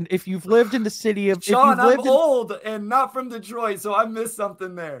joke is, and if you've lived in the city of, Sean, I'm old and not from Detroit, so I missed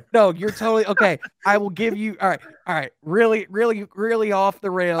something there. No, you're totally okay. I will give you. All right. Really off the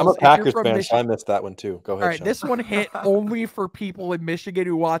rails. I'm a Packers fan, so I missed that one too. Go ahead. All right, Sean. this one hit only for people in Michigan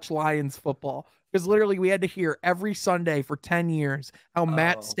who watch Lions football. Because literally we had to hear every Sunday for 10 years how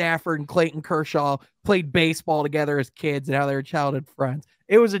Matt Stafford and Clayton Kershaw played baseball together as kids and how they were childhood friends.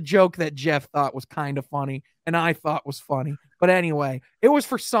 It was a joke that Jeff thought was kind of funny and I thought was funny. But anyway, it was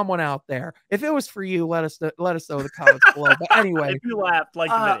for someone out there. If it was for you, let us know in the comments below. But anyway. If you laughed, like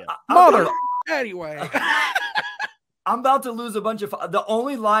the video. Mother. Anyway. I'm about to lose a bunch of – the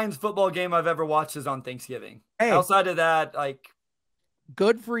only Lions football game I've ever watched is on Thanksgiving. Hey. Outside of that, like –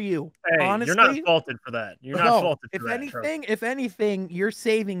 good for you. Hey, honestly, you're not faulted for that. You're not faulted for that. If anything, you're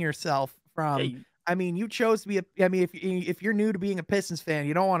saving yourself from. Hey. I mean, you chose to be if you're new to being a Pistons fan,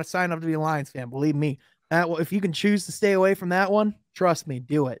 you don't want to sign up to be a Lions fan. Believe me, if you can choose to stay away from that one, trust me,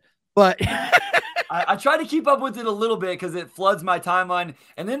 do it. But I try to keep up with it a little bit because it floods my timeline.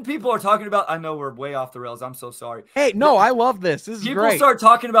 And then people are talking about, I know we're way off the rails. I'm so sorry. Hey, no, I love this. This is people great. Start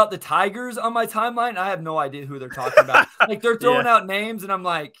talking about the Tigers on my timeline. I have no idea who they're talking about. Like they're throwing out names and I'm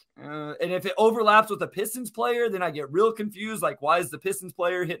like, and if it overlaps with a Pistons player, then I get real confused. Like, why is the Pistons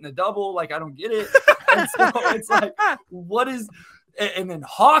player hitting a double? Like, I don't get it. And so it's like, what is, and then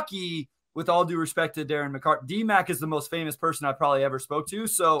hockey, with all due respect to Darren McCart, D-Mac is the most famous person I probably ever spoke to.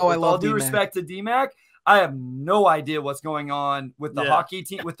 So with all due respect to D-Mac, I have no idea what's going on with the hockey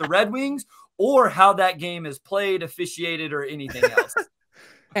team, with the Red Wings, or how that game is played, officiated, or anything else.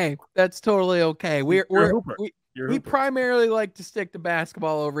 Hey, that's totally okay. We primarily like to stick to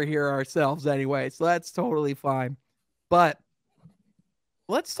basketball over here ourselves anyway, so that's totally fine. But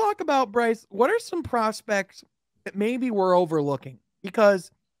let's talk about, Bryce, what are some prospects that maybe we're overlooking? Because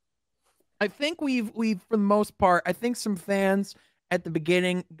I think we've for the most part, I think some fans at the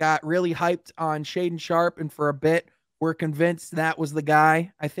beginning got really hyped on Shaedon Sharpe, and for a bit were convinced that was the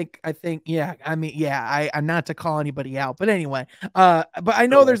guy. I think, yeah. I mean, yeah, I'm not to call anybody out, but anyway, but I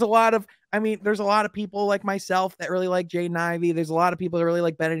know there's a lot of people like myself that really like Jaden Ivey. There's a lot of people that really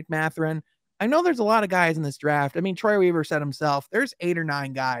like Benedict Mathurin. I know there's a lot of guys in this draft. I mean, Troy Weaver said himself, there's 8 or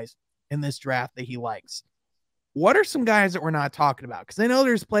 9 guys in this draft that he likes. What are some guys that we're not talking about? Because I know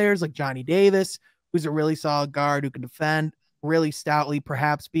there's players like Johnny Davis, who's a really solid guard who can defend really stoutly,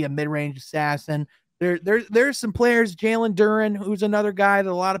 perhaps be a mid-range assassin. There's some players, Jalen Duren, who's another guy that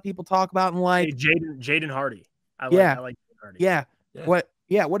a lot of people talk about and like. Hey, Jaden Hardy. I like Jaden Hardy.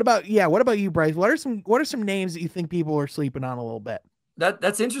 Yeah. What about you, Bryce? What are some names that you think people are sleeping on a little bit?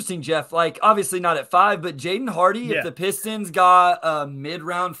 That's interesting, Jeff. Like, obviously not at 5, but Jaden Hardy, if the Pistons got a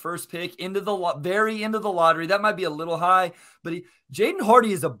mid-round first pick into the very end of the lottery, that might be a little high, but Jaden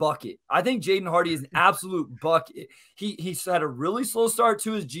Hardy is a bucket. I think Jaden Hardy is an absolute bucket. He's had a really slow start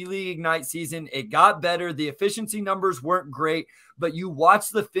to his G League Ignite season. It got better. The efficiency numbers weren't great, but you watch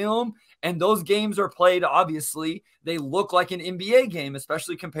the film and those games are played, obviously, they look like an NBA game,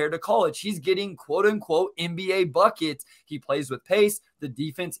 especially compared to college. He's getting quote-unquote NBA buckets. He plays with pace. The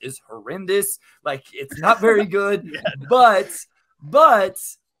defense is horrendous. Like, it's not very good. But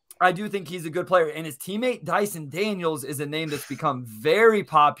I do think he's a good player. And his teammate Dyson Daniels is a name that's become very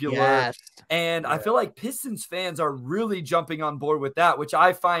popular. Yes. And I feel like Pistons fans are really jumping on board with that, which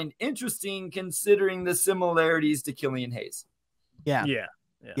I find interesting considering the similarities to Killian Hayes. Yeah.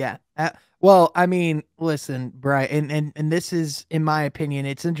 Well, I mean, listen, Brian, and this is, in my opinion,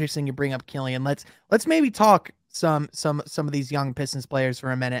 it's interesting you bring up Killian. Let's maybe talk some of these young Pistons players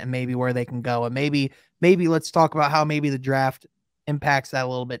for a minute and maybe where they can go. And maybe let's talk about how maybe the draft impacts that a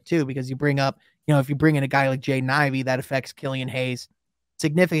little bit too, because you bring up, if you bring in a guy like Jaden Ivey, that affects Killian Hayes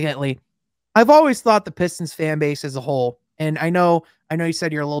significantly. I've always thought the Pistons fan base as a whole, and I know you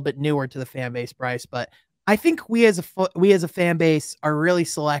said you're a little bit newer to the fan base, Bryce, but I think we as a fan base are really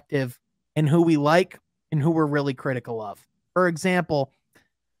selective in who we like and who we're really critical of. For example,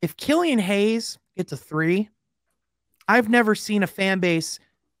 if Killian Hayes gets a 3, I've never seen a fan base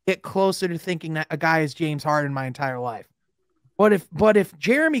get closer to thinking that a guy is James Harden my entire life. But if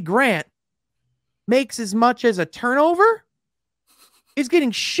Jeremy Grant makes as much as a turnover, is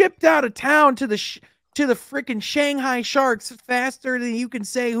getting shipped out of town to the freaking Shanghai Sharks faster than you can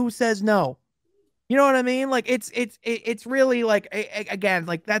say who says no. You know what I mean? Like it's really like, again,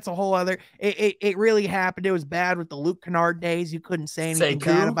 like that's a whole other, it really happened. It was bad with the Luke Kennard days. You couldn't say anything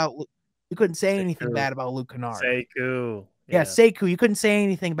bad about Luke Kennard. Sekou. Yeah, Sekou. You couldn't say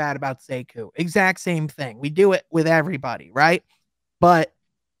anything bad about Sekou. Exact same thing. We do it with everybody, right? But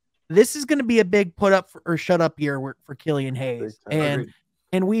this is going to be a big put up or shut up year for Killian Hayes.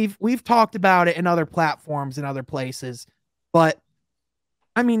 And we've talked about it in other platforms and other places, but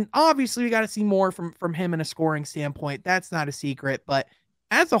I mean, obviously we got to see more from him in a scoring standpoint. That's not a secret, but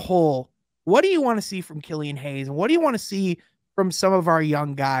as a whole, what do you want to see from Killian Hayes? And what do you want to see from some of our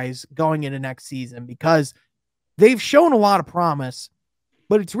young guys going into next season? Because they've shown a lot of promise,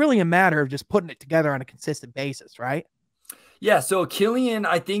 but it's really a matter of just putting it together on a consistent basis, right? Yeah, so Killian,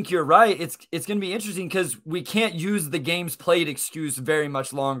 I think you're right. It's going to be interesting because we can't use the games played excuse very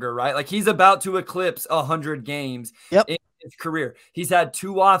much longer, right? Like he's about to eclipse 100 games in his career. He's had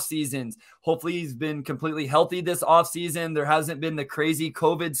 2 off seasons. Hopefully he's been completely healthy this off season. There hasn't been the crazy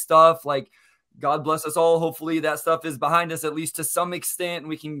COVID stuff. Like, God bless us all. Hopefully that stuff is behind us, at least to some extent. And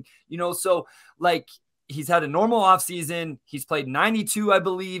we can, so like he's had a normal offseason. He's played 92, I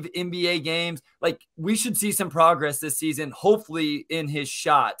believe, NBA games. Like, we should see some progress this season, hopefully in his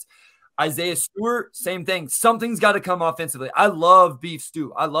shot. Isaiah Stewart, same thing. Something's got to come offensively. I love Beef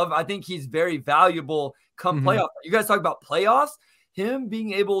Stew. I think he's very valuable come playoff. You guys talk about playoffs. Him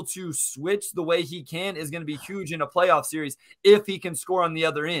being able to switch the way he can is going to be huge in a playoff series if he can score on the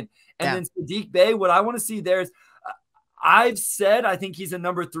other end. And then Saddiq Bey, what I want to see there is, I've said I think he's a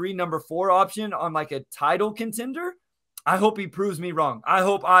number 3, number 4 option on like a title contender. I hope he proves me wrong. I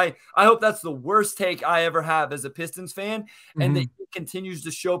hope that's the worst take I ever have as a Pistons fan, and that he continues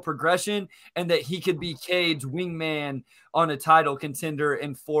to show progression and that he could be Cade's wingman on a title contender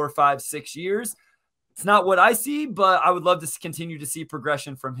in 4, 5, 6 years. It's not what I see, but I would love to continue to see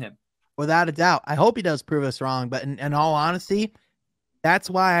progression from him. Without a doubt. I hope he does prove us wrong, but in all honesty,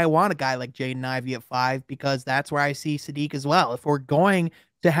 that's why I want a guy like Jaden Ivey at 5, because that's where I see Saddiq as well. If we're going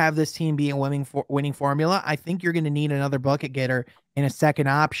to have this team be a winning formula, I think you're going to need another bucket getter and a second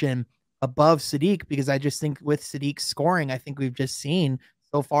option above Saddiq, because I just think with Saddiq's scoring, I think we've just seen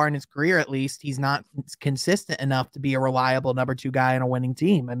so far in his career, at least, he's not consistent enough to be a reliable number 2 guy in a winning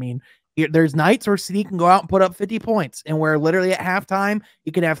team. I mean, there's nights where Saddiq can go out and put up 50 points, and where literally at halftime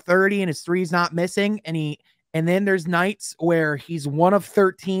he could have 30 and his three's not missing, and then there's nights where he's 1 of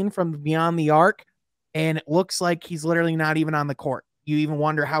 13 from beyond the arc, and it looks like he's literally not even on the court. You even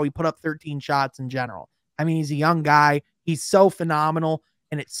wonder how he put up 13 shots in general. I mean, he's a young guy. He's so phenomenal,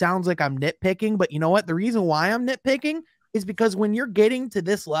 and it sounds like I'm nitpicking, but you know what? The reason why I'm nitpicking is because when you're getting to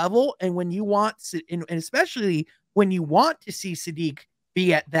this level, and when you want, and especially when you want to see Saddiq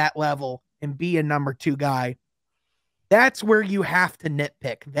be at that level and be a number 2 guy, that's where you have to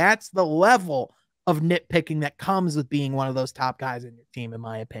nitpick. That's the level of nitpicking that comes with being one of those top guys in your team, in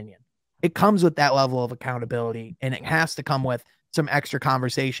my opinion. It comes with that level of accountability, and it has to come with some extra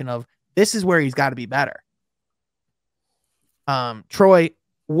conversation of this is where he's got to be better. Troy,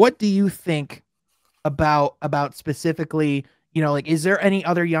 what do you think about specifically, like, is there any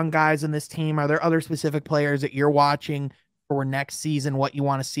other young guys in this team? Are there other specific players that you're watching for next season, what you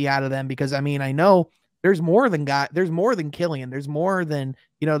want to see out of them? Because I mean, I know there's more than Killian. There's more than,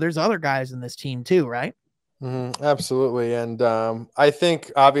 there's other guys in this team too, right? Absolutely. And I think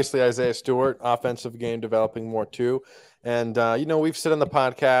obviously Isaiah Stewart, offensive game developing more too. And, we've said on the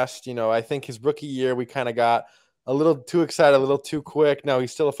podcast, I think his rookie year, we kind of got a little too excited, a little too quick. Now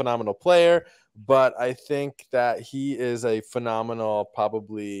he's still a phenomenal player, but I think that he is a phenomenal,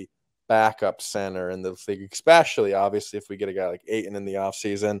 probably backup center in the league, especially obviously if we get a guy like Ayton in the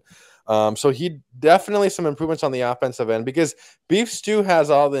offseason. So he definitely some improvements on the offensive end, because Beef Stew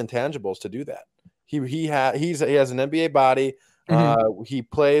has all the intangibles to do that. He has an NBA body. He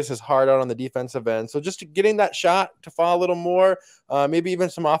plays his heart out on the defensive end. So just getting that shot to fall a little more, maybe even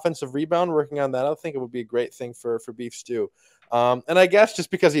some offensive rebound, working on that, I think it would be a great thing for Beef Stew. And I guess just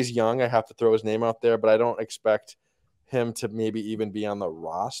because he's young, I have to throw his name out there, but I don't expect him to maybe even be on the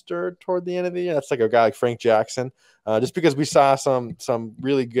roster toward the end of the year. That's like a guy like Frank Jackson, just because we saw some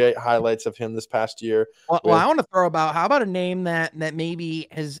really great highlights of him this past year. Well, I want to throw about, how about a name that maybe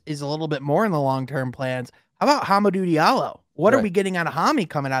is a little bit more in the long-term plans? How about Hamidou Diallo? What are we getting out of Hami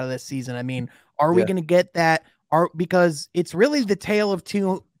coming out of this season? I mean, are we going to get that? Because it's really the tale of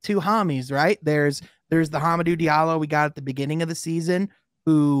two Hamis, right? There's the Hamidou Diallo we got at the beginning of the season,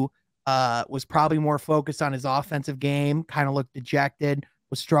 who was probably more focused on his offensive game, kind of looked dejected,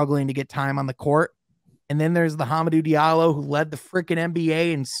 was struggling to get time on the court. And then there's the Hamidou Diallo who led the freaking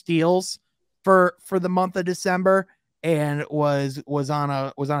NBA in steals for the month of December and was on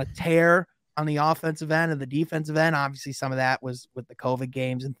a tear on the offensive end and the defensive end. Obviously, some of that was with the COVID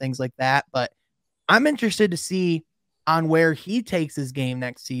games and things like that. But I'm interested to see on where he takes his game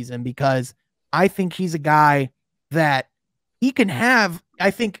next season, because I think he's a guy that he can have.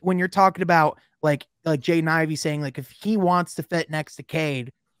 I think when you're talking about like Jay Ivey saying, like, if he wants to fit next to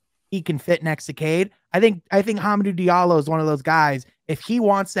Cade, he can fit next to Cade. I think Hamidou Diallo is one of those guys. If he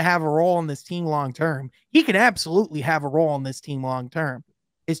wants to have a role in this team long term, he can absolutely have a role in this team long term.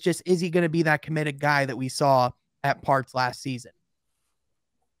 It's just, is he going to be that committed guy that we saw at parts last season?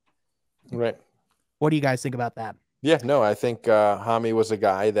 Right. What do you guys think about that? Yeah, no, I think Hami was a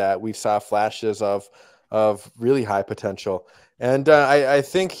guy that we saw flashes of really high potential. And I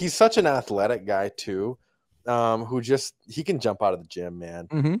think he's such an athletic guy too, who he can jump out of the gym, man.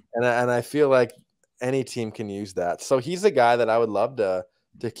 Mm-hmm. And I feel like any team can use that. So he's a guy that I would love to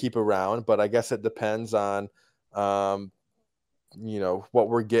keep around, but I guess it depends on, what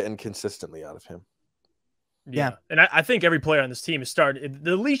we're getting consistently out of him. Yeah. And I think every player on this team is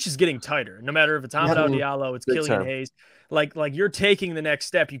the leash is getting tighter, no matter if it's Hamidou Diallo, it's Killian Hayes. Like you're taking the next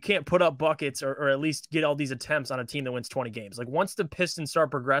step. You can't put up buckets or at least get all these attempts on a team that wins 20 games. Like once the Pistons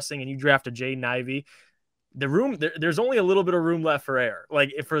start progressing and you draft a Jaden Ivey, there's only a little bit of room left for error,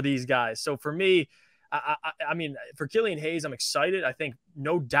 like for these guys. So for me, I mean, for Killian Hayes, I'm excited. I think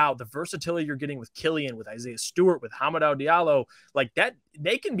no doubt the versatility you're getting with Killian, with Isaiah Stewart, with Hamidou Diallo, like that,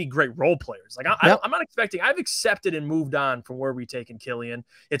 they can be great role players. Like I'm not expecting. I've accepted and moved on from where we taken Killian.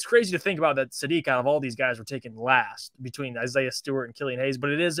 It's crazy to think about that Sadiq out of all these guys were taken last between Isaiah Stewart and Killian Hayes, but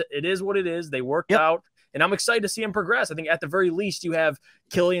it is what it is. They worked out. And I'm excited to see him progress. I think at the very least, you have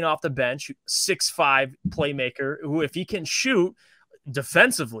Killian off the bench, 6'5" playmaker, who, if he can shoot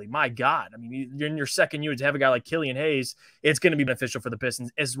defensively, my God, I mean, you're in your second year to have a guy like Killian Hayes, it's going to be beneficial for the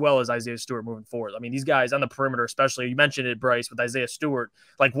Pistons as well as Isaiah Stewart moving forward. I mean, these guys on the perimeter, especially, you mentioned it, Bryce, with Isaiah Stewart,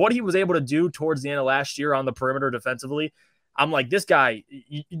 like what he was able to do towards the end of last year on the perimeter defensively. I'm like, this guy,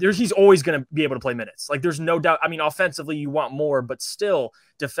 he's always going to be able to play minutes. Like, there's no doubt. I mean, offensively, you want more, but still,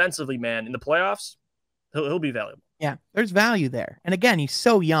 defensively, man, in the playoffs, he'll be valuable. Yeah, there's value there. And again, he's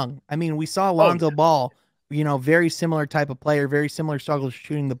so young. I mean, we saw Lonzo Ball, very similar type of player, very similar struggles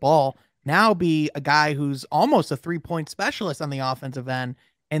shooting the ball, now be a guy who's almost a three-point specialist on the offensive end.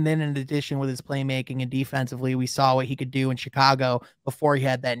 And then in addition with his playmaking and defensively, we saw what he could do in Chicago before he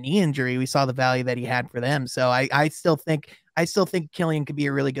had that knee injury. We saw the value that he had for them. So I still think Killian could be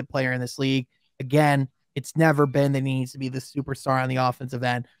a really good player in this league. Again, it's never been that he needs to be the superstar on the offensive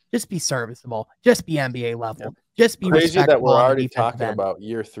end. Just be serviceable. Just be NBA level. Yep. Just be crazy that we're already talking about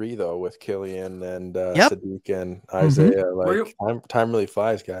year 3 though with Killian and Sadiq and Isaiah. Time really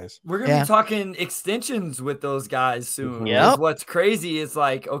flies, guys. We're gonna be talking extensions with those guys soon. What's crazy is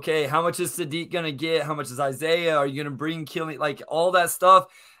like, okay, how much is Sadiq gonna get? How much is Isaiah? Are you gonna bring Killian? Like all that stuff.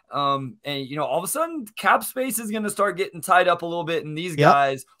 And all of a sudden cap space is going to start getting tied up a little bit in these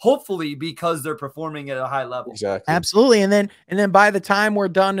guys, hopefully because they're performing at a high level. Exactly. Absolutely. And then by the time we're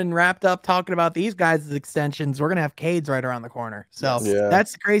done and wrapped up talking about these guys' extensions, we're going to have Cade's right around the corner. So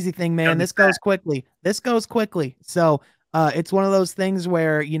that's the crazy thing, man. This goes quickly. So it's one of those things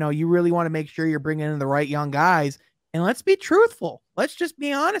where, you really want to make sure you're bringing in the right young guys. And let's be truthful. Let's just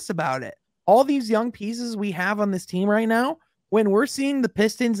be honest about it. All these young pieces we have on this team right now, when we're seeing the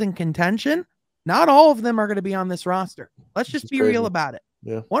Pistons in contention, not all of them are going to be on this roster. Let's just be real about it.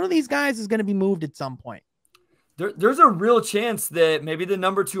 Yeah. One of these guys is going to be moved at some point. There's a real chance that maybe the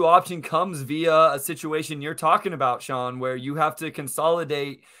number 2 option comes via a situation you're talking about, Sean, where you have to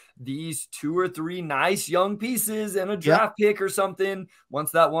consolidate these 2 or 3 nice young pieces and a draft pick or something. Once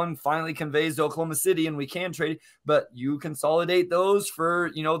that one finally conveys to Oklahoma City and we can trade, but you consolidate those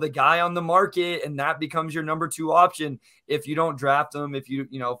for, the guy on the market, and that becomes your number 2 option if you don't draft them, if you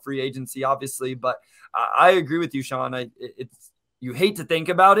free agency, obviously. But I agree with you, Sean. You hate to think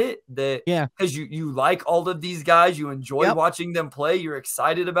about it, because you like all of these guys, you enjoy watching them play, you're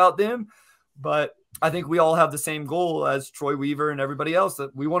excited about them. But I think we all have the same goal as Troy Weaver and everybody else,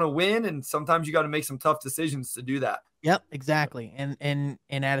 that we want to win. And sometimes you got to make some tough decisions to do that. Yep, exactly. And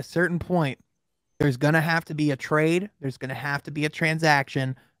at a certain point, there's going to have to be a trade. There's going to have to be a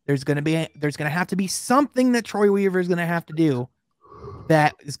transaction. There's going to have to be something that Troy Weaver is going to have to do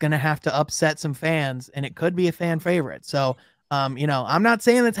that is going to have to upset some fans, and it could be a fan favorite. So, you know, I'm not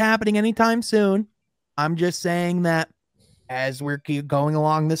saying that's happening anytime soon. I'm just saying that as we're going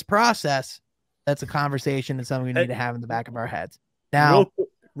along this process, that's a conversation and something we need to have in the back of our heads. Now,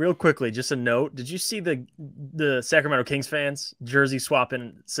 real quickly, just a note. Did you see the Sacramento Kings fans jersey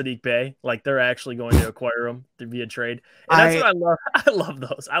swapping Sadiq Bey? Like, they're actually going to acquire him via trade. And that's what I love. I love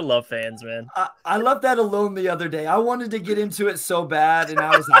those. I love fans, man. I left that alone the other day. I wanted to get into it so bad, and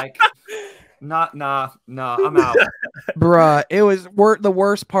I was like, nah, I'm out. Bruh, it was the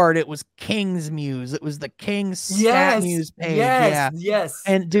worst part. It was King's Muse. It was the King's Stat Muse page. Yes.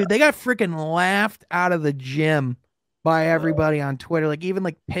 And dude, they got freaking laughed out of the gym by everybody on Twitter. Like, even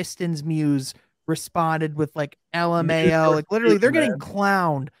like Pistons Muse responded with like LMAO. Like, literally, they're getting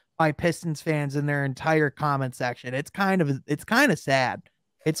clowned by Pistons fans in their entire comment section. It's kind of sad.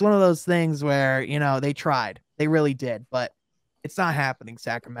 It's one of those things where, you know, they tried. They really did, but it's not happening,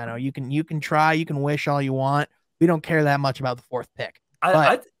 Sacramento. You can try, you can wish all you want. We don't care that much about the fourth pick.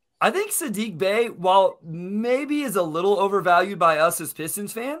 I think Sadiq Bey, while maybe is a little overvalued by us as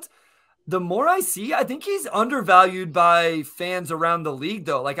Pistons fans, the more I see, I think he's undervalued by fans around the league,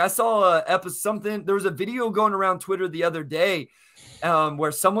 though. Like, I saw there was a video going around Twitter the other day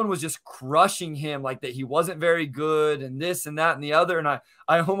where someone was just crushing him, like that he wasn't very good and this and that and the other. And I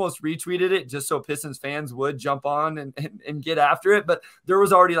almost retweeted it just so Pistons fans would jump on and get after it. But there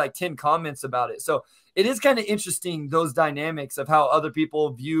was already like 10 comments about it. So it is kind of interesting, those dynamics of how other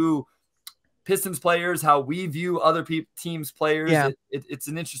people view Pistons players, how we view other teams' players. Yeah. It's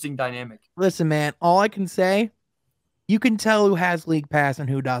an interesting dynamic. Listen, man, all I can say, you can tell who has league pass and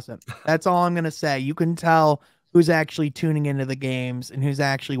who doesn't. That's all I'm going to say. You can tell who's actually tuning into the games and who's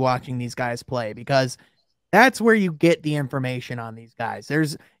actually watching these guys play, because that's where you get the information on these guys.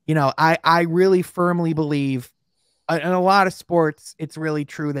 There's, you know, I really firmly believe in a lot of sports, it's really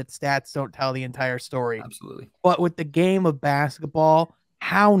true that stats don't tell the entire story. Absolutely. But with the game of basketball,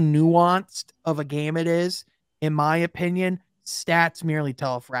 how nuanced of a game it is, in my opinion, stats merely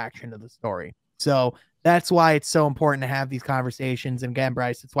tell a fraction of the story. So that's why it's so important to have these conversations. And again,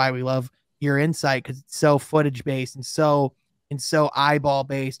 Bryce, it's why we love your insight, because it's so footage based and so eyeball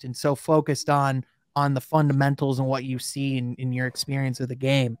based and so focused on the fundamentals and what you see in your experience of the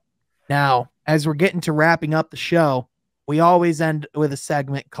game. Now, as we're getting to wrapping up the show, we always end with a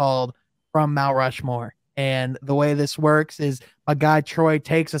segment called From Mount Rushmore. And the way this works is my guy Troy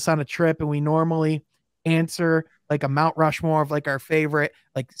takes us on a trip, and we normally answer like a Mount Rushmore of like our favorite,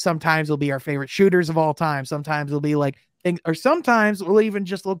 like sometimes it'll be our favorite shooters of all time. Sometimes it'll be like things, or sometimes we'll even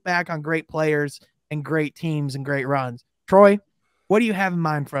just look back on great players and great teams and great runs. Troy, what do you have in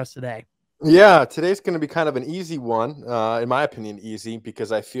mind for us today? Yeah, today's going to be kind of an easy one, in my opinion, easy,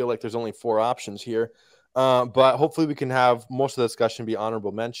 because I feel like there's only 4 options here. But hopefully we can have most of the discussion be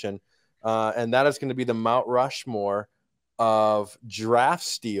honorable mention. And that is going to be the Mount Rushmore of draft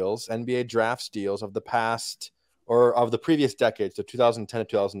steals, NBA draft steals of the past or of the previous decades, so 2010 to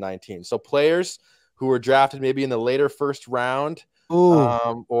 2019. So players who were drafted maybe in the later first round,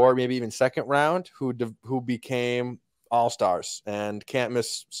 or maybe even second round, who became all-stars and can't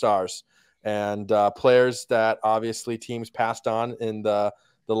miss stars, and players that obviously teams passed on in the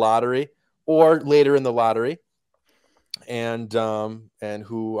lottery or later in the lottery, and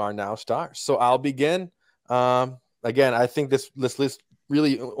who are now stars. So I'll begin. Again, I think this list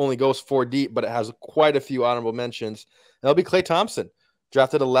really only goes 4 deep, but it has quite a few honorable mentions. That'll be Klay Thompson,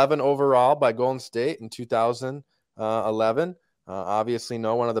 drafted 11 overall by Golden State in 2011. Obviously,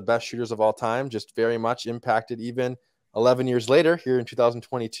 one of the best shooters of all time, just very much impacted even 11 years later here in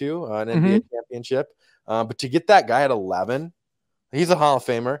 2022, an NBA championship. But to get that guy at 11, he's a Hall of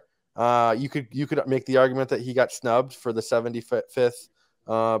Famer. You could make the argument that he got snubbed for the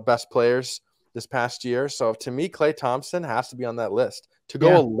 75th best players this past year. So to me, Klay Thompson has to be on that list. To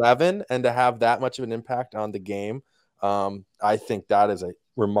go 11 and to have that much of an impact on the game, I think that is a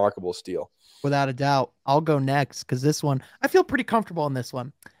remarkable steal. Without a doubt. I'll go next because this one, I feel pretty comfortable in this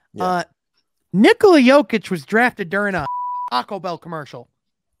one. Yeah. Nikola Jokic was drafted during a Taco Bell commercial.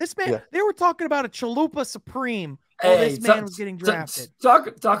 This man, they were talking about a Chalupa Supreme. This man was getting drafted.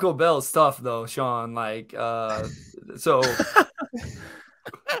 Taco Bell stuff though, Sean. Like, so.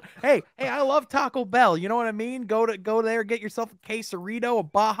 Hey, I love Taco Bell. You know what I mean? Go there, get yourself a quesarito, a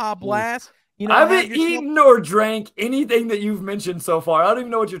Baja Blast. You know, I haven't eaten or drank anything that you've mentioned so far. I don't even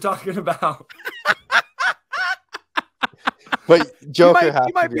know what you're talking about. But Joker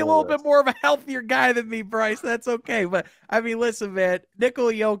you might be a little bit more of a healthier guy than me, Bryce. That's okay. But I mean, listen, man,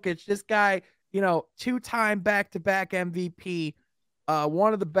 Nikola Jokic, this guy, you know, 2-time back-to-back MVP,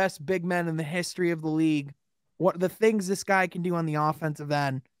 one of the best big men in the history of the league. What the things this guy can do on the offensive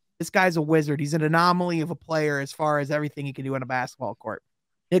end, this guy's a wizard. He's an anomaly of a player as far as everything he can do on a basketball court.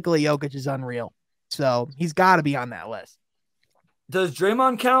 Nikola Jokic is unreal. So he's got to be on that list. Does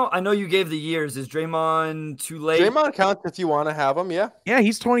Draymond count? I know you gave the years. Is Draymond too late? Draymond counts if you want to have him, yeah. Yeah,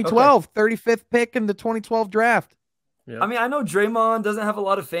 he's 2012, okay. 35th pick in the 2012 draft. Yeah. I mean, I know Draymond doesn't have a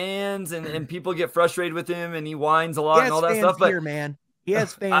lot of fans, and people get frustrated with him, and he whines a lot and all that stuff. But here, man, he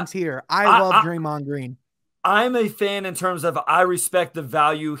has fans here. I love Draymond Green. I'm a fan in terms of I respect the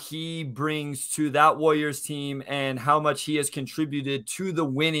value he brings to that Warriors team and how much he has contributed to the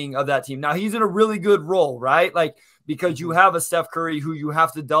winning of that team. Now, he's in a really good role, right? Like, because you have a Steph Curry who you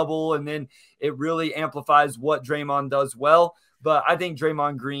have to double, and then it really amplifies what Draymond does well. But I think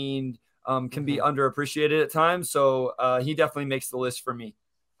Draymond Green can be underappreciated at times. So he definitely makes the list for me.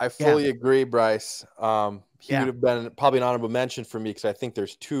 I fully agree, Bryce. He would have been probably an honorable mention for me because I think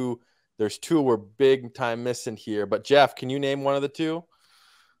there's two we're big time missing here. But Jeff, can you name one of the two?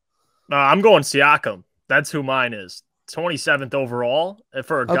 I'm going Siakam. That's who mine is. 27th overall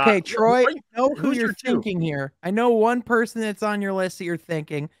for a guy. Okay, Troy, I know who you're thinking here. I know one person that's on your list that you're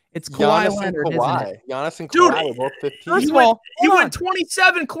thinking. It's Kawhi Leonard, isn't it? Giannis and Kawhi were both 15. First of all, he went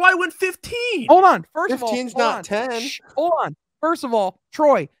 27. Kawhi went 15. Hold on. First of all, 15's not 10. Hold on. First of all,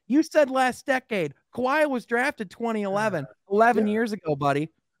 Troy, you said last decade. Kawhi was drafted 2011, 11 years ago, buddy.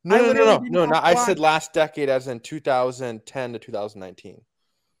 No. I said last decade as in 2010 to 2019.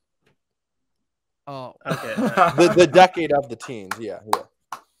 Oh, okay. the decade of the teens. Yeah.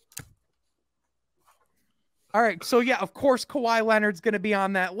 All right. So, yeah, of course, Kawhi Leonard's going to be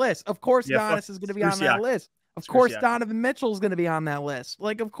on that list. Of course, Giannis is going to be on that list. Of course, Donovan Mitchell is going to be on that list.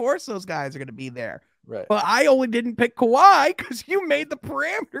 Like, of course, those guys are going to be there. Right. But I only didn't pick Kawhi because you made the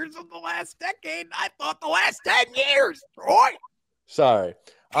parameters of the last decade. And I thought the last 10 years, Troy. Sorry.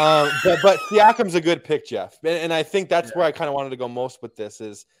 But Siakam's a good pick, Jeff. And I think that's where I kind of wanted to go most with this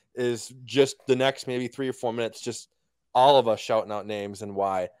is just the next maybe 3 or 4 minutes, just all of us shouting out names and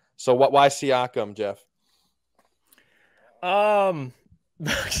why. So why Siakam, Jeff? I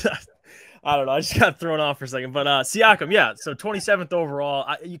don't know. I just got thrown off for a second. But Siakam, yeah. So 27th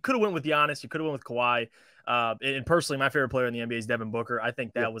overall. You could have went with Giannis. You could have went with Kawhi. And personally, my favorite player in the NBA is Devin Booker. I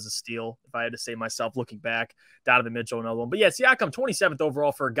think that was a steal, if I had to say myself looking back. Donovan Mitchell, another one. But yeah, Siakam, 27th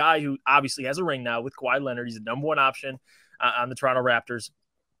overall for a guy who obviously has a ring now with Kawhi Leonard. He's the number 1 option on the Toronto Raptors.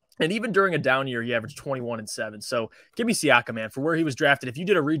 And even during a down year, he averaged 21 and 7. So give me Siakam, man, for where he was drafted. If you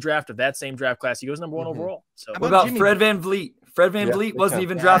did a redraft of that same draft class, he goes number 1 overall. So what about Fred VanVleet? Fred VanVleet wasn't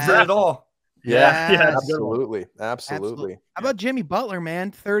even drafted at all. Yeah, absolutely. How about Jimmy Butler,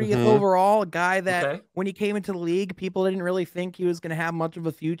 man? 30th overall, a guy that when he came into the league, people didn't really think he was going to have much of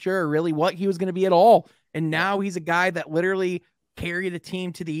a future or really what he was going to be at all. And now he's a guy that literally carried a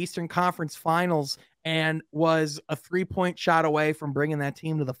team to the Eastern Conference Finals and was a 3-point shot away from bringing that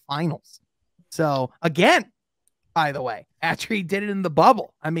team to the finals. So again, by the way, after he did it in the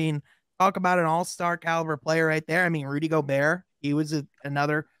bubble, I mean, talk about an all-star caliber player right there. I mean, Rudy Gobert, he was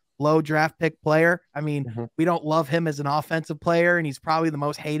another low draft pick player. I mean, we don't love him as an offensive player, and he's probably the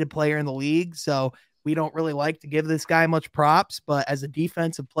most hated player in the league. So we don't really like to give this guy much props, but as a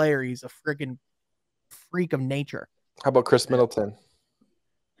defensive player, he's a freaking freak of nature. How about Chris Middleton?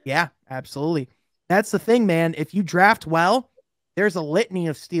 Yeah, absolutely. That's the thing, man. If you draft well, there's a litany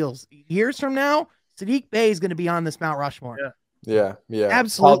of steals. Years from now, Sadiq Bey is going to be on this Mount Rushmore. Yeah.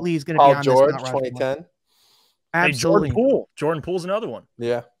 Absolutely, he's going to be on George, this Mount Rushmore. 2010. Absolutely. Hey, Jordan Poole's another one.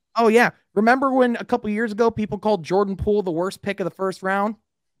 Yeah. Oh, yeah. Remember when a couple years ago people called Jordan Poole the worst pick of the first round?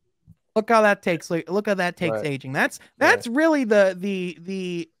 Look how that takes aging. That's really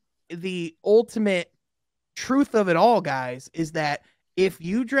the ultimate truth of it all, guys, is that if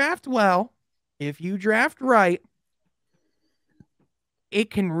you draft well, if you draft right,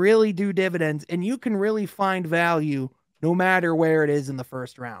 it can really do dividends and you can really find value no matter where it is in the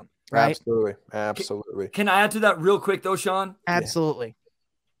first round. Right? Absolutely. Can I add to that real quick though, Sean? Absolutely.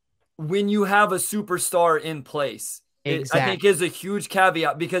 When you have a superstar in place, I think is a huge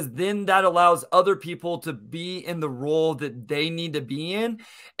caveat, because then that allows other people to be in the role that they need to be in.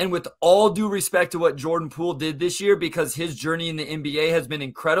 And with all due respect to what Jordan Poole did this year, because his journey in the NBA has been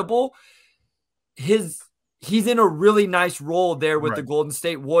incredible, he's in a really nice role there with the Golden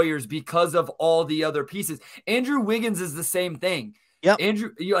State Warriors because of all the other pieces. Andrew Wiggins is the same thing. Yep.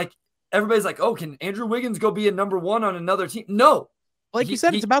 Andrew, everybody's like, oh, can Andrew Wiggins go be a number 1 on another team? No. Like you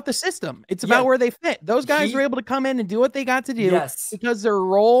said, it's about the system. It's about where they fit. Those guys were able to come in and do what they got to do because their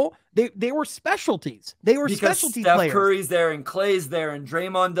role, they were specialties. They were specialty Steph players. Curry's there and Clay's there and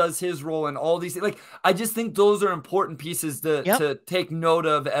Draymond does his role and all these things. Like, I just think those are important pieces to take note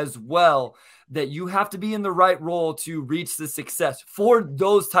of as well, that you have to be in the right role to reach the success for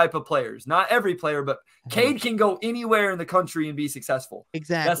those type of players. Not every player, but Cade can go anywhere in the country and be successful.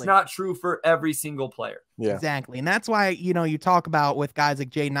 Exactly. That's not true for every single player. Yeah. Exactly. And that's why, you talk about with guys like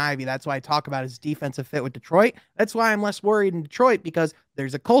Jaden Ivey, that's why I talk about his defensive fit with Detroit. That's why I'm less worried in Detroit, because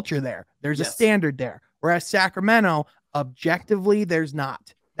there's a culture there. There's a standard there. Whereas Sacramento, objectively, there's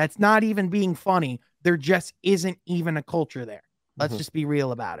not. That's not even being funny. There just isn't even a culture there. Let's just be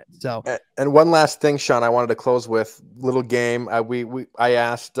real about it. So, and one last thing, Sean, I wanted to close with little game. I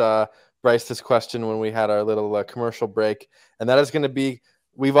asked Bryce this question when we had our little commercial break, and that is going to be,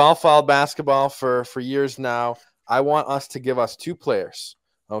 we've all followed basketball for years now. I want us to give us 2 players.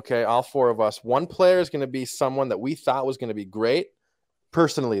 Okay. All 4 of us. One player is going to be someone that we thought was going to be great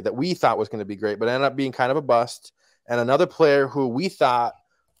personally, that we thought was going to be great, but ended up being kind of a bust. And another player who we thought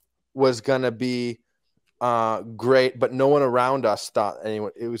was going to be great, but no one around us thought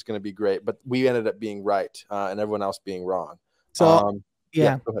anyone it was going to be great, but we ended up being right, and everyone else being wrong. So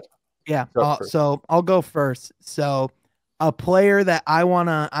go ahead. So I'll go first. So a player that I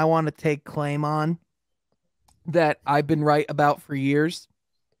wanna take claim on, that I've been right about for years.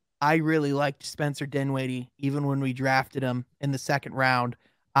 I really liked Spencer Dinwiddie, even when we drafted him in the 2nd round.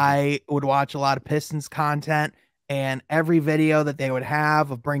 I would watch a lot of Pistons content, and every video that they would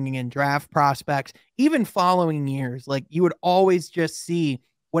have of bringing in draft prospects, even following years, like you would always just see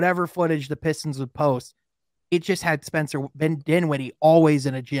whatever footage the Pistons would post. It just had Spencer Dinwiddie always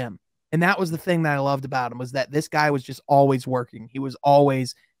in a gym. And that was the thing that I loved about him, was that this guy was just always working. He was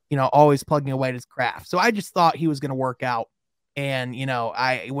always, always plugging away at his craft. So I just thought he was going to work out. And,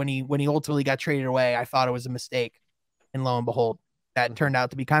 when he ultimately got traded away, I thought it was a mistake. And lo and behold, that turned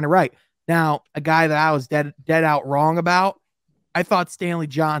out to be kind of right. Now, a guy that I was dead out wrong about, I thought Stanley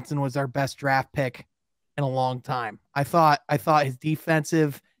Johnson was our best draft pick in a long time. I thought his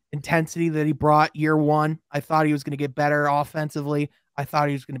defensive intensity that he brought year 1, I thought he was going to get better offensively. I thought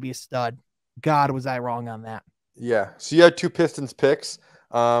he was going to be a stud. God, was I wrong on that. Yeah. So you had 2 Pistons picks.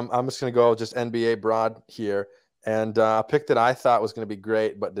 I'm just going to go just NBA broad here. And a pick that I thought was going to be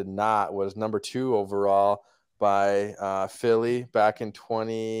great, but did not, was number 2 overall by Philly back in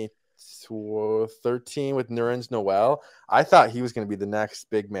 2013 with Nerlens Noel. I thought he was going to be the next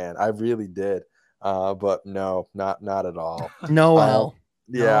big man. I really did. But no, not at all. Noel.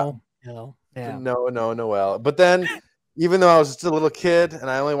 Yeah. No. Noel. But then, even though I was just a little kid and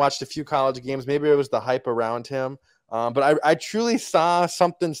I only watched a few college games, maybe it was the hype around him. But I truly saw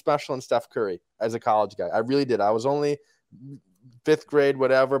something special in Steph Curry as a college guy. I really did. I was only 5th grade,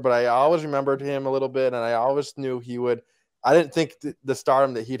 whatever, but I always remembered him a little bit, and I always knew he would. I didn't think the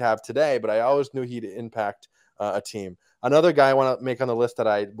stardom that he'd have today, but I always knew he'd impact a team. Another guy I want to make on the list that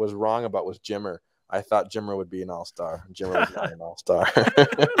I was wrong about was Jimmer. I thought Jimmer would be an all-star. Jimmer was not an all-star.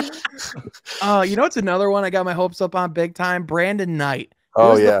 It's another one I got my hopes up on big time. Brandon Knight. He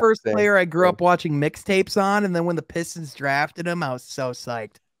was the first player I grew up watching mixtapes on, and then when the Pistons drafted him, I was so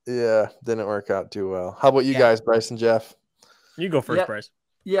psyched. Yeah, didn't work out too well. How about you guys, Bryce and Jeff? You go first, Bryce.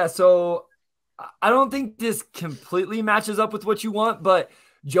 Yeah, so I don't think this completely matches up with what you want, but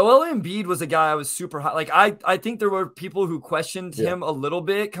Joel Embiid was a guy I was super high. Like, I think there were people who questioned him a little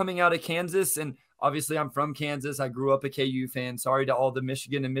bit coming out of Kansas, and obviously I'm from Kansas. I grew up a KU fan. Sorry to all the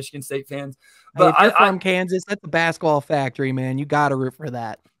Michigan and Michigan State fans. But hey, if you're from Kansas, that's the basketball factory, man. You got to root for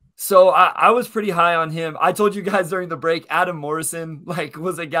that. So I was pretty high on him. I told you guys during the break, Adam Morrison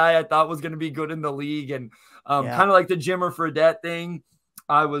was a guy I thought was going to be good in the league, and kind of like the Jimmer Fredette thing.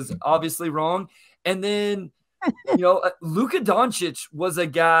 I was obviously wrong. And then, Luka Doncic was a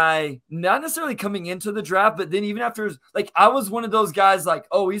guy not necessarily coming into the draft, but then even after, I was one of those guys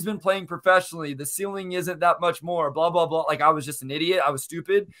oh, he's been playing professionally. The ceiling isn't that much more, blah, blah, blah. I was just an idiot. I was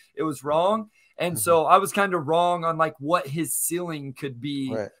stupid. It was wrong. And so I was kind of wrong on what his ceiling could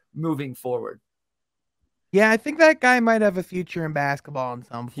be moving forward. Yeah, I think that guy might have a future in basketball in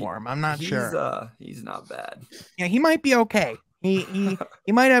some form. I'm not sure. He's not bad. Yeah, he might be okay. He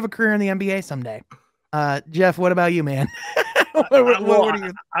might have a career in the NBA someday. Jeff, what about you, man?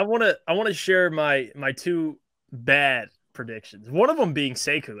 I want to share my 2 bad predictions. One of them being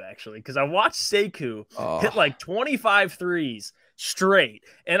Sekou, actually, because I watched Sekou hit 25 threes straight.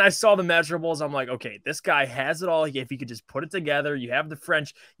 And I saw the measurables. I'm like, okay, this guy has it all. If he could just put it together, you have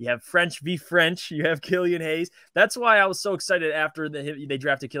French v. French, you have Killian Hayes. That's why I was so excited after they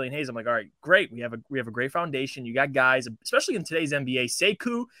drafted Killian Hayes. I'm like, all right, great. We have a great foundation. You got guys, especially in today's NBA.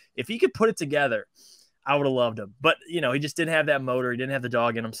 Sekou, if he could put it together, I would have loved him. But, he just didn't have that motor. He didn't have the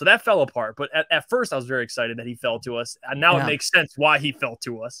dog in him. So that fell apart. But at first, I was very excited that he fell to us. And now it makes sense why he fell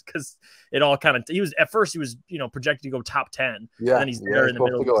to us, because it all kind of – he was projected to go top 10. Yeah. And then he's there in the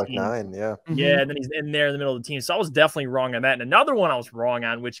middle of the team. 9, yeah. Mm-hmm. Yeah, and then he's in there in the middle of the team. So I was definitely wrong on that. And another one I was wrong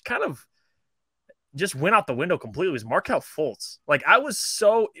on, which kind of just went out the window completely, was Markelle Fultz. Like, I was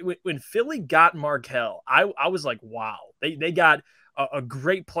so – when Philly got Markelle, I was like, wow. They got – a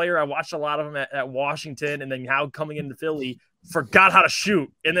great player. I watched a lot of him at Washington, and then how coming into Philly, forgot how to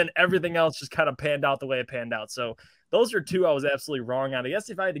shoot, and then everything else just kind of panned out the way it panned out. So those are two I was absolutely wrong on. I guess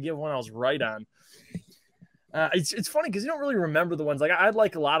if I had to give one I was right on, it's funny because you don't really remember the ones. Like, I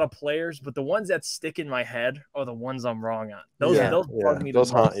like a lot of players, but the ones that stick in my head are the ones I'm wrong on. Those bug me the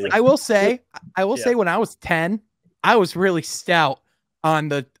most. Like, I will say when I was 10, I was really stout on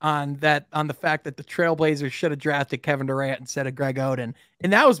the fact that the Trailblazers should have drafted Kevin Durant instead of Greg Oden,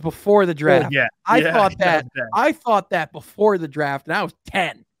 and that was before the draft. Oh, yeah. I thought that before the draft, and I was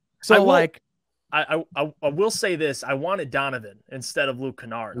 10. So I will say this: I wanted Donovan instead of Luke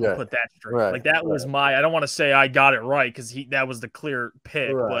Kennard. I'll put that straight. Right, like that was my. I don't want to say I got it right because that was the clear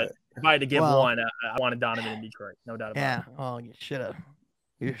pick, but if I had to give one, I wanted Donovan in Detroit. No doubt about it. Yeah. Well, you should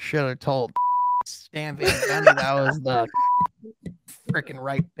have told Stan Van Gundy that was the freaking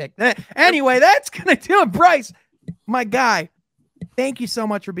right pick. Anyway, that's gonna do it. Bryce, my guy, thank you so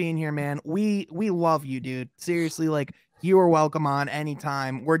much for being here, man. We love you, dude. Seriously, like, you are welcome on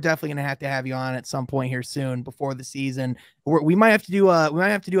anytime. We're definitely gonna have to have you on at some point here soon before the season. We might have to do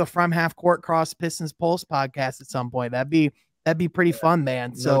a From Half Court Cross Pistons Pulse podcast at some point. That'd be pretty fun,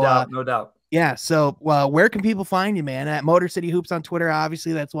 man. So no doubt. Yeah. So where can people find you, man? At Motor City Hoops on Twitter,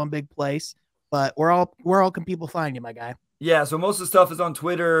 obviously that's one big place. But where all can people find you, my guy? Yeah, so most of the stuff is on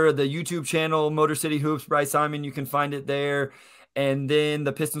Twitter, the YouTube channel, Motor City Hoops, Bryce Simon. You can find it there. And then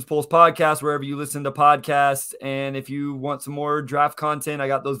the Pistons Pulse podcast, wherever you listen to podcasts. And if you want some more draft content, I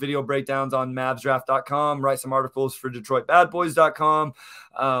got those video breakdowns on mavsdraft.com. Write some articles for DetroitBadBoys.com.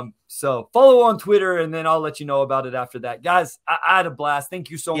 So follow on Twitter, and then I'll let you know about it after that. Guys, I had a blast. Thank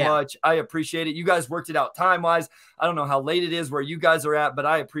you so much. I appreciate it. You guys worked it out time-wise. I don't know how late it is where you guys are at, but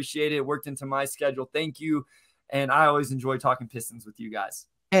I appreciate it. It worked into my schedule. Thank you. And I always enjoy talking Pistons with you guys.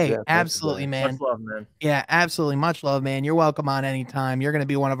 Hey, absolutely, man. Much love, man. Yeah, absolutely. Much love, man. You're welcome on anytime. You're going to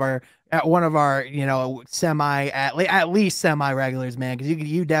be one of our, at least semi regulars, man. Cause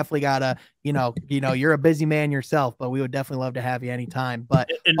you definitely gotta, you're a busy man yourself, but we would definitely love to have you anytime.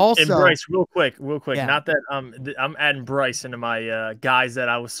 But and Bryce, real quick. Yeah. Not that I'm adding Bryce into my guys that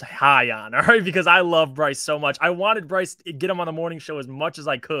I was high on. All right. Because I love Bryce so much. I wanted Bryce to get him on the morning show as much as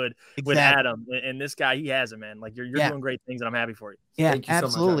I could with Adam. And this guy, he has it, man. Like you're doing great things, and I'm happy for you. Yeah,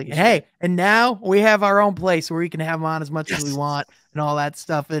 absolutely. So hey, and now we have our own place where we can have him on as much as we want and all that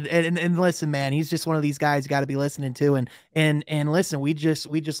stuff. And listen, man, he's just one of these guys you got to be listening to. And listen, we just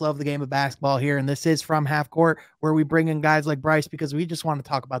love the game of basketball here. And this is From Half Court, where we bring in guys like Bryce because we just want to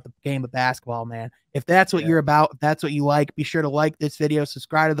talk about the game of basketball, man. If that's what you're about, if that's what you like, be sure to like this video,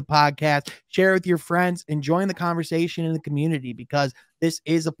 subscribe to the podcast, share with your friends, and join the conversation in the community, because this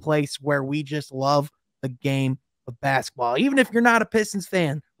is a place where we just love the game of basketball. Even if you're not a Pistons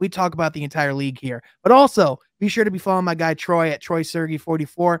fan, we talk about the entire league here. But also, be sure to be following my guy Troy at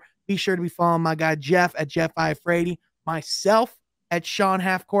TroySergi44. Be sure to be following my guy Jeff at Jeff I. Frady, myself at Sean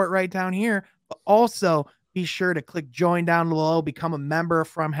Halfcourt right down here. But also, be sure to click join down below, become a member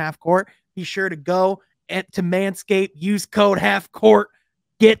from Half Court. Be sure to go to Manscaped, use code HALFCOURT,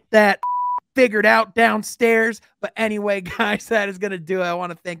 get that figured out downstairs. But anyway, guys, that is going to do it. I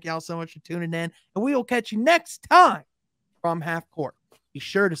want to thank y'all so much for tuning in, and we will catch you next time from Half Court. Be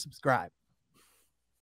sure to subscribe.